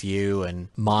next to you and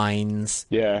mines.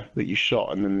 Yeah, that you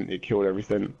shot and then it killed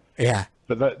everything. Yeah.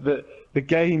 But the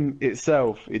game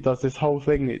itself, it does this whole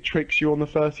thing. It tricks you on the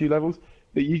first few levels.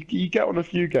 That you get on a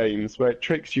few games where it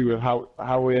tricks you with how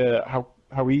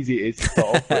easy it is to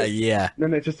start off with. Yeah. And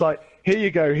then it's just like, here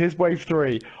you go. Here's wave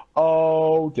 3.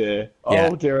 Oh dear.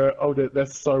 Oh dear. Oh dear.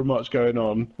 There's so much going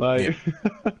on. Like.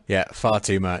 Yeah, far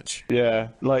too much. Yeah.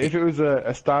 Like if it was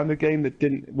a standard game that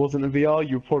wasn't a VR,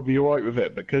 you'd probably be alright with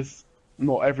it because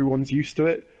not everyone's used to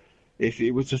it. If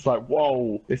it was just like,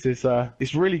 whoa, this is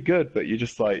it's really good, but you're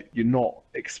just like, you're not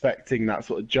expecting that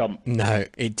sort of jump. No,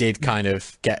 it did kind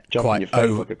of get Jump in your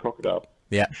face like a crocodile.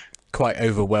 Yeah, quite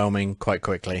overwhelming quite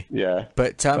quickly. Yeah,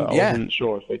 but I wasn't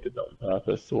sure if they did that on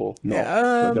purpose or not.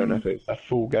 I don't know if it's a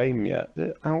full game yet. Is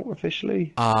it out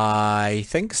officially? I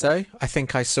think so. I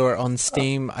think I saw it on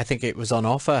Steam. I think it was on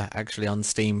offer actually on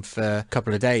Steam for a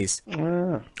couple of days.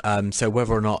 So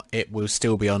whether or not it will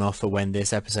still be on offer when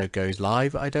this episode goes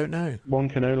live, I don't know. One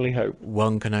can only hope.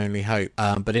 One can only hope.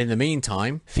 But in the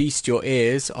meantime, feast your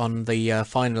ears on the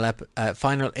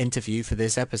final interview for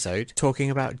this episode, talking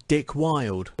about Dick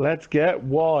Wilde. Let's get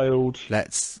wild.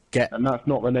 And that's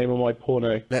not the name of my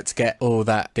porno. Let's get all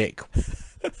that Dick.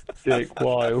 Dick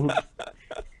Wilde.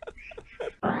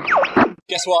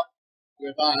 Guess what?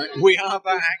 We're back. We are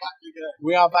back.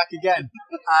 We are back again.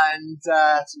 And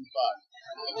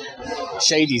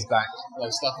Shady's back. No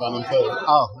stuff on Phil.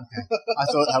 Oh, okay. I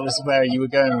thought that was where you were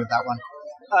going with that one.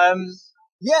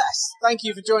 Yes, thank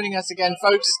you for joining us again,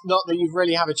 folks. Not that you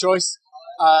really have a choice.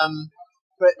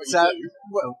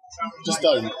 Well, just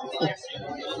don't.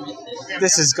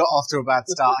 This has got off to a bad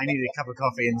start. I need a cup of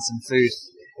coffee and some food.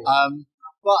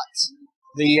 But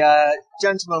the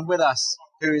gentleman with us,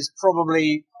 who is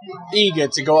probably eager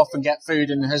to go off and get food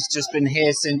and has just been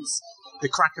here since the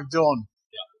crack of dawn.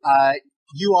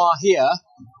 You are here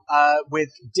with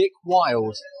Dick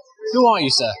Wilde. Who are you,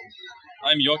 sir?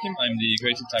 I'm Joachim. I'm the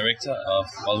creative director of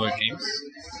Bulwark Games.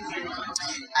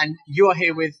 And you are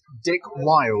here with Dick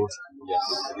Wilde.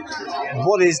 Yes.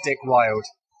 What is Dick Wilde?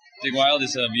 Dick Wilde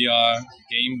is a VR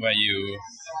game where you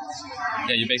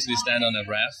basically stand on a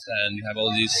raft and you have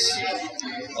all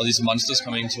these monsters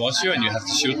coming towards you and you have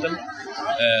to shoot them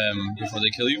before they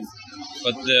kill you.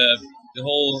 But the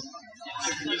whole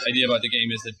idea about the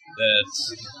game is that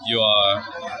you are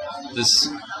this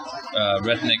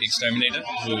redneck exterminator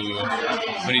who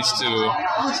needs to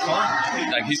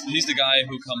he's the guy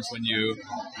who comes when you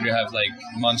have like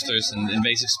monsters and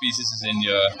invasive species in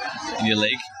your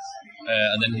lake,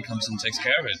 and then he comes and takes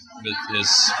care of it with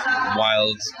his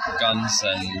wild guns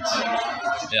and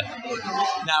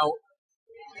Now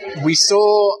we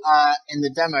saw in the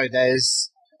demo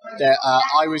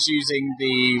I was using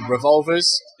the revolvers.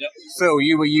 Yep. Phil,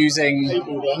 you were using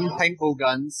paintball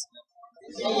guns.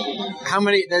 How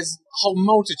many? There's a whole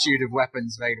multitude of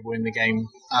weapons available in the game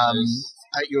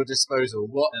at your disposal.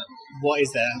 What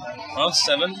is there? Well,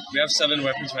 7. We have 7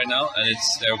 weapons right now, and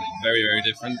they're very, very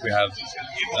different. We have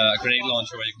a grenade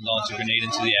launcher where you can launch a grenade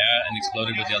into the air and explode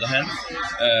it with the other hand.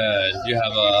 You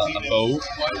have a bow,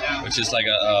 which is like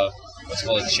a what's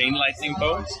called a chain lightning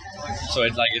bow. So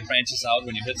it branches out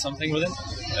when you hit something with it.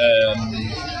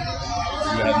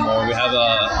 We have more. We have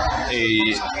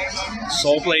a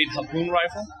saw blade harpoon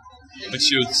rifle, which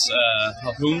shoots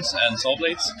harpoons and saw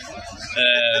blades.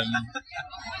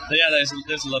 But yeah,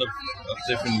 there's a lot of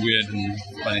different weird and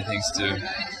funny things too.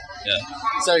 Yeah.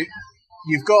 So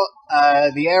you've got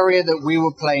the area that we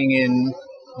were playing in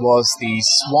was the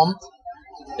swamp.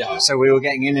 Yeah. So we were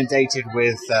getting inundated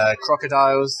with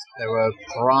crocodiles. There were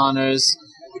piranhas,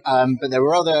 but there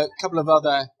were a couple of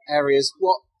other areas.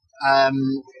 What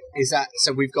is that?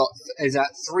 So is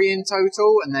that 3 in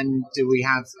total, and then do we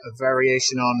have a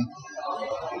variation on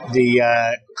the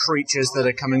creatures that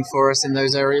are coming for us in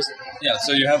those areas? Yeah.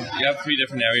 So you have 3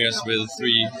 different areas with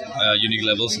 3 unique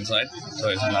levels inside. So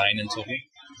it's 9 in total.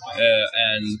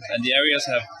 And the areas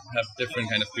have different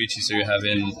kind of creatures. So you have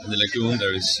in the lagoon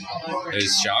there's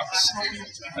sharks.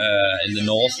 In the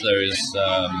north there is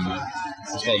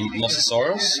what's called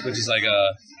Mosasaurus, which is like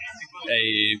a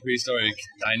prehistoric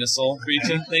dinosaur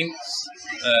creature thing.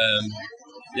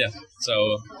 Yeah.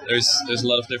 So there's a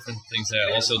lot of different things there.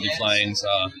 Also the flyings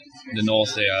are in the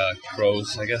north. They are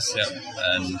crows, I guess. Yeah,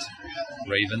 and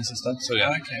ravens and stuff. So yeah.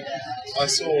 Okay. I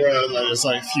saw there's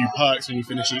like a few perks when you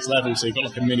finish each level, so you've got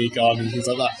like a mini garden and things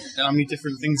like that. And how many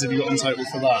different things have you got in total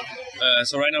for that?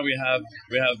 So right now we have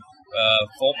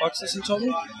 4 boxes in total,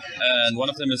 and one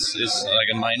of them is like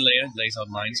a mine layer. It lays out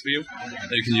mines for you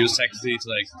that you can use tactically to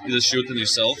like either shoot them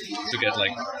yourself to get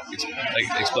like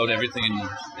explode everything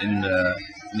in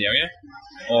the area,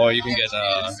 or you can get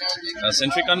a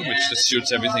sentry gun which just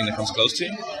shoots everything that comes close to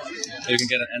you. You can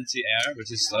get an anti-air,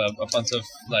 which is a bunch of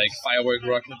like firework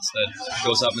rockets that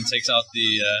goes up and takes out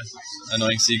the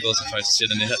annoying seagulls that tries to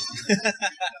shit in your head.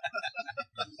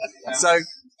 So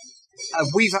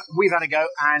we've had a go,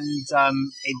 and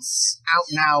it's out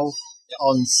now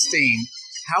on Steam.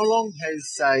 How long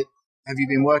have you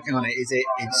been working on it? It's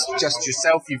just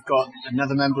yourself? You've got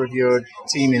another member of your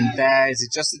team in there? Is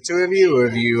it just the 2 of you, or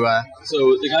have you?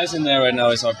 So the guys in there right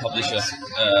now is our publisher,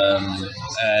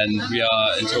 and we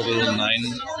are in total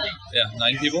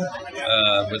 9 people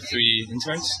with 3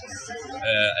 interns.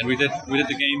 And we did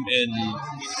the game in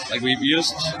we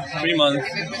used 3 months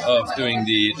of doing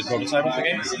the prototype of the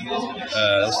game.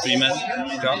 That was 3-man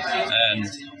job, and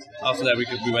after that we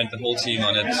went the whole team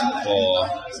on it for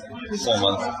 4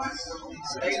 months.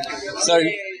 So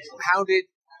how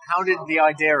did the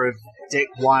idea of Dick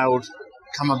Wilde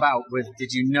come about?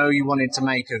 Did you know you wanted to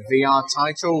make a VR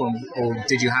title, or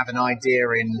did you have an idea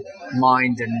in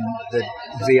mind and the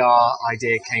VR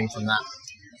idea came from that?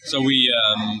 So we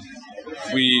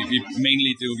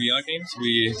mainly do VR games.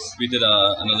 We did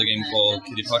another game called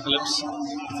Kitty Apocalypse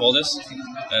before this,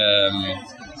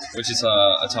 which is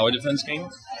a tower defense game.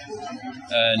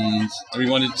 And we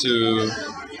wanted to,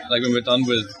 when we're done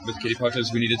with Kitty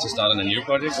Apocalypse, we needed to start on a new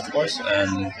project, of course,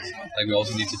 and we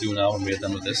also need to do now when we're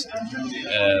done with this.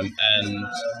 And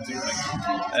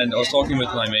I was talking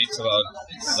with my mates about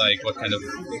what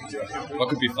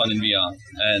could be fun in VR,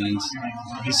 and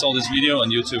he saw this video on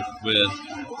YouTube with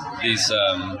these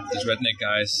redneck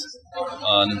guys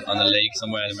on a lake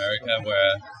somewhere in America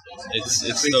where it's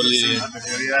totally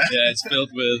it's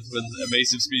filled with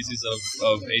invasive species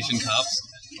of Asian carps,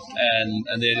 and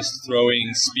they're just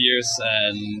throwing spears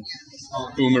and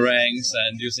boomerangs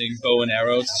and using bow and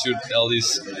arrow to shoot all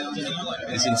these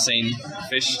insane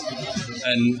fish.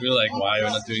 And we were like, why are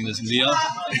we not doing this in VR?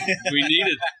 We need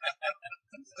it.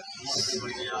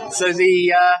 So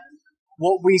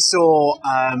what we saw,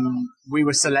 we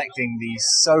were selecting the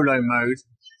solo mode.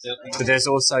 Yep. But there's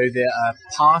also the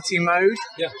party mode.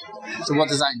 Yeah. So what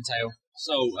does that entail?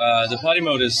 So the party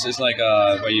mode is like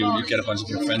where you get a bunch of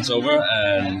your friends over,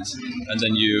 and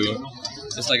then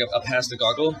it's like a pass the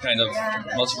goggle kind of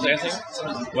multiplayer thing,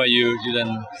 where you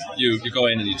go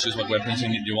in and you choose what weapons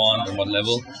you want and what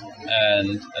level,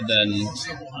 and then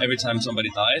every time somebody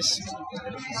dies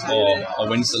or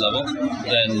wins the level,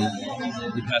 then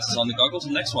he passes on the goggle to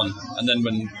the next one, and then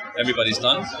when everybody's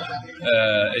done,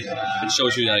 it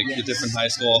shows you like your different high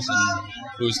scores and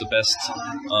who's the best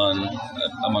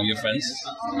among your friends.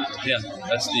 Yeah,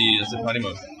 that's the party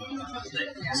mode.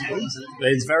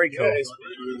 It's very cool.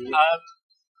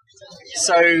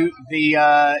 So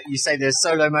you say there's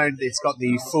solo mode. It's got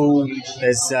the full.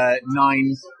 There's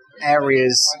 9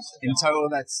 areas in total.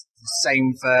 That's the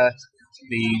same for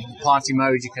the party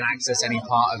mode. You can access any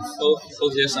part of.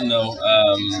 Both yes and no.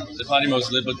 The party mode is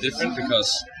a little bit different because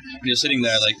you're sitting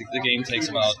there, like the game takes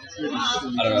about,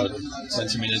 I don't know,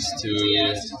 20 minutes to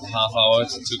half hour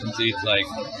to complete like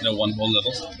one whole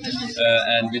level,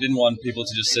 and we didn't want people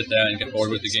to just sit there and get bored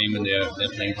with the game when they're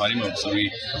playing party mode, so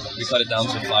we cut it down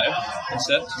to 5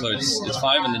 instead. So it's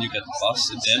 5, and then you get the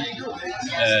boss at the end,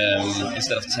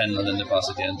 instead of 10 and then the boss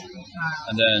at the end.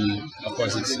 And then of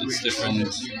course it's different.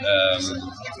 It's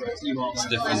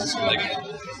different, like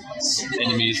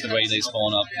enemies, the way they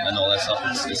spawn up and all that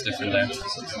stuff. It's different there.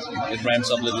 It ramps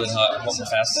up a little bit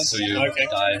faster, so you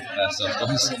die faster, of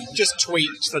course. Just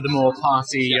tweaked for the more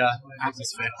party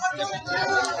atmosphere.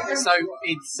 So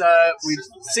it's we're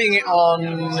seeing it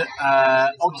on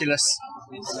Oculus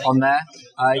on there.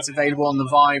 It's available on the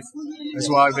Vive as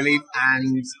well, I believe,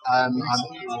 and I'm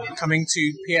coming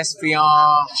to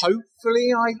PSVR.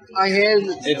 Hopefully, I hear.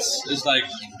 It's like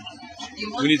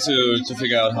we need to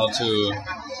figure out how to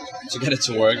get it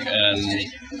to work, and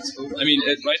I mean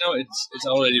right now it's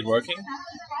already working,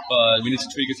 but we need to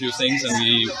tweak a few things, and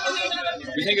we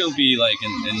think it'll be like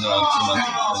in around 2 months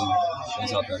when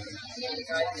it's out there.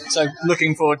 So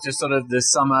looking forward to sort of the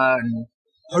summer and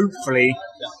hopefully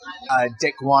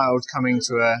Dick Wilde coming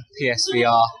to a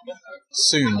PSVR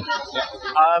soon.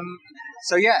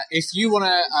 So yeah, if you want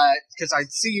to, because I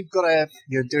see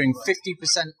you're doing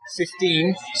 15%,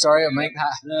 sorry, I'll make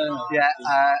that,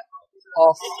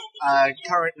 off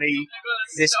currently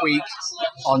this week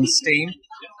on Steam.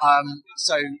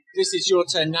 So this is your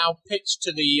turn now. Pitch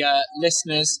to the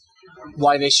listeners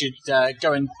why they should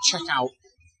go and check out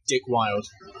Dick Wilde.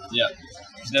 Yeah,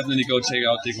 definitely go check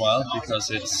out Dick Wilde, because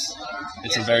it's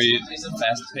a very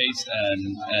fast-paced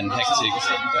and hectic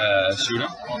shooter.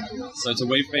 So it's a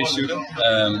wave-based shooter,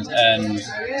 and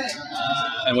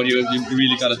what you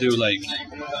really got to do, like,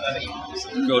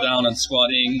 go down and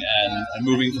squatting and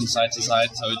moving from side to side.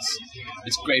 So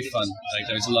it's great fun. Like,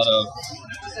 there's a lot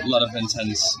of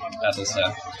intense battles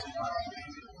there.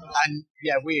 And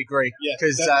yeah, we agree,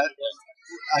 because I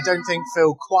don't think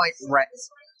Phil quite wrecked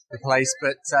the place,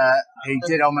 but he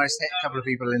did almost hit a couple of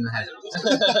people in the head.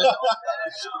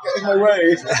 Get in my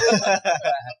way.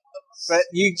 But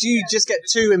you just get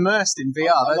too immersed in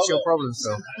VR. That's your problem,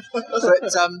 Phil. But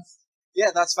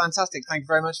yeah, that's fantastic. Thank you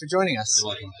very much for joining us.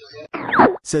 You're welcome.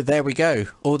 So there we go.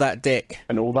 All that Dick.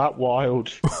 And all that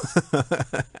Wild.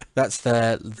 That's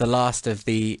the last of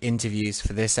the interviews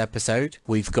for this episode.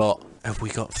 Have we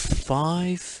got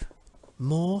 4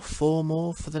 more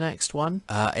for the next one?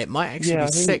 It might actually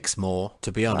be 6 more,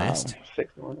 to be honest.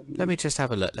 6 more. Let me just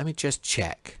have a look. Let me just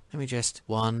check.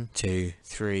 1, 2,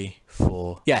 3,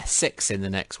 4. Yeah, 6 in the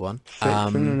next one.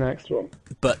 6 in the next one.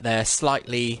 But there's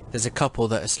a couple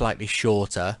that are slightly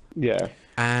shorter. Yeah.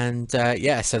 And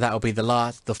so that'll be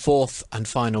the fourth and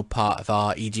final part of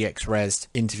our EGX Rezzed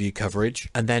interview coverage,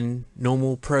 and then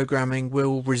normal programming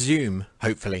will resume.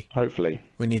 Hopefully.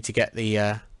 We need to get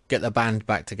the band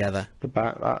back together.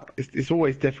 It's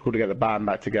always difficult to get the band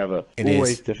back together.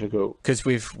 Always difficult, because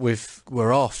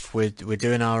we're off. We're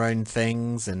doing our own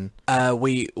things, and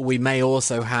we may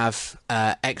also have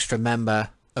extra member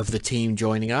of the team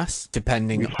joining us,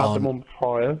 depending We've had them on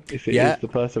prior, if it is the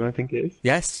person I think it is.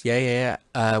 Yes, yeah.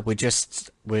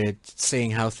 We're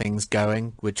seeing how things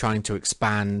going. We're trying to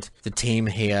expand the team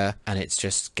here, and it's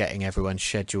just getting everyone's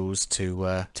schedules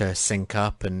to sync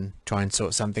up and try and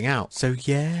sort something out. So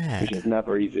yeah, which is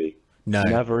never easy. No,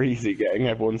 never easy getting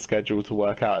everyone's schedule to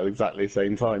work out at exactly the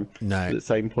same time. No, at the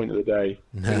same point of the day,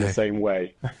 in the same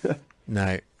way.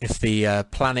 No, if the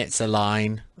planets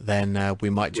align, then we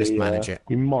might just manage it.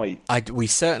 We might. We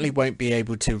certainly won't be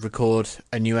able to record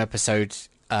a new episode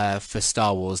for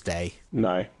Star Wars Day.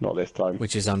 No, not this time.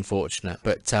 Which is unfortunate.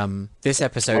 But this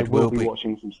episode I will be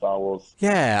watching some Star Wars.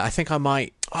 Yeah, I think I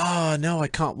might. Oh, no, I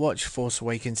can't watch Force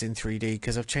Awakens in 3D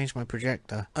because I've changed my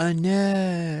projector. Oh,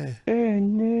 no. Oh,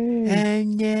 no.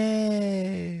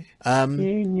 Oh,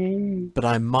 no. But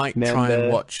I might try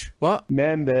and watch... What?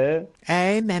 Member.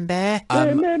 Hey, member.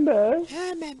 Member.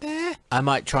 Yeah, member. I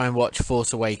might try and watch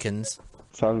Force Awakens.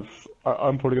 Sounds...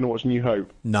 I'm probably going to watch New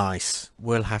Hope. Nice.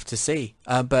 We'll have to see.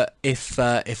 But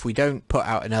if we don't put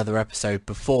out another episode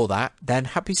before that, then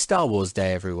happy Star Wars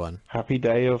Day, everyone. Happy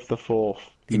day of the 4th.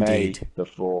 Indeed. May the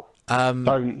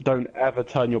 4th. Don't ever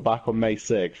turn your back on May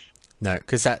 6th. No,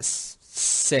 because that's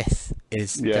Sith.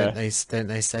 Don't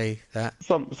they say that?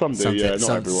 Some do, yeah, not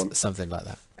everyone. Something like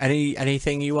that.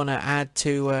 Anything you want to add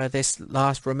to this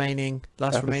last remaining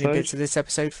bits of this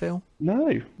episode, Phil?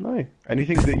 No.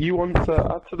 Anything that you want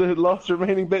to add to the last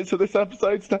remaining bits of this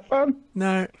episode, Stefan?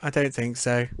 No, I don't think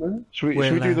so. Should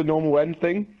we do the normal end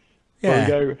thing? Yeah.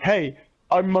 Where we go, hey,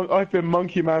 I've been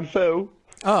Monkey Man Phil.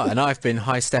 Oh, and I've been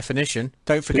High Definition.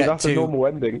 Don't forget that's a normal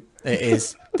ending. It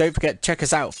is. Don't forget, check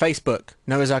us out. Facebook,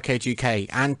 Noah's Arcade UK,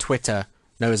 and Twitter,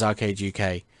 Noah's Arcade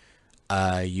UK.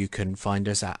 You can find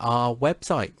us at our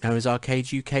website,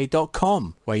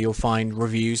 noahsarcadeuk.com, where you'll find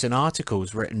reviews and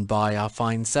articles written by our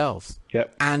fine selves.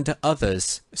 Yep. And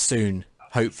others soon,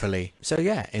 hopefully. So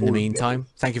yeah, in the meantime,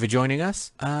 thank you for joining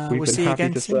us. We'll see you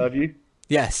again soon. Serve you.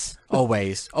 Yes,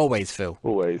 always, Phil.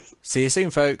 Always. See you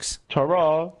soon, folks.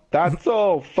 Ta-ra. That's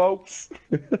all, folks.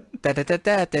 Da da da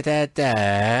da da da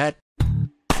da.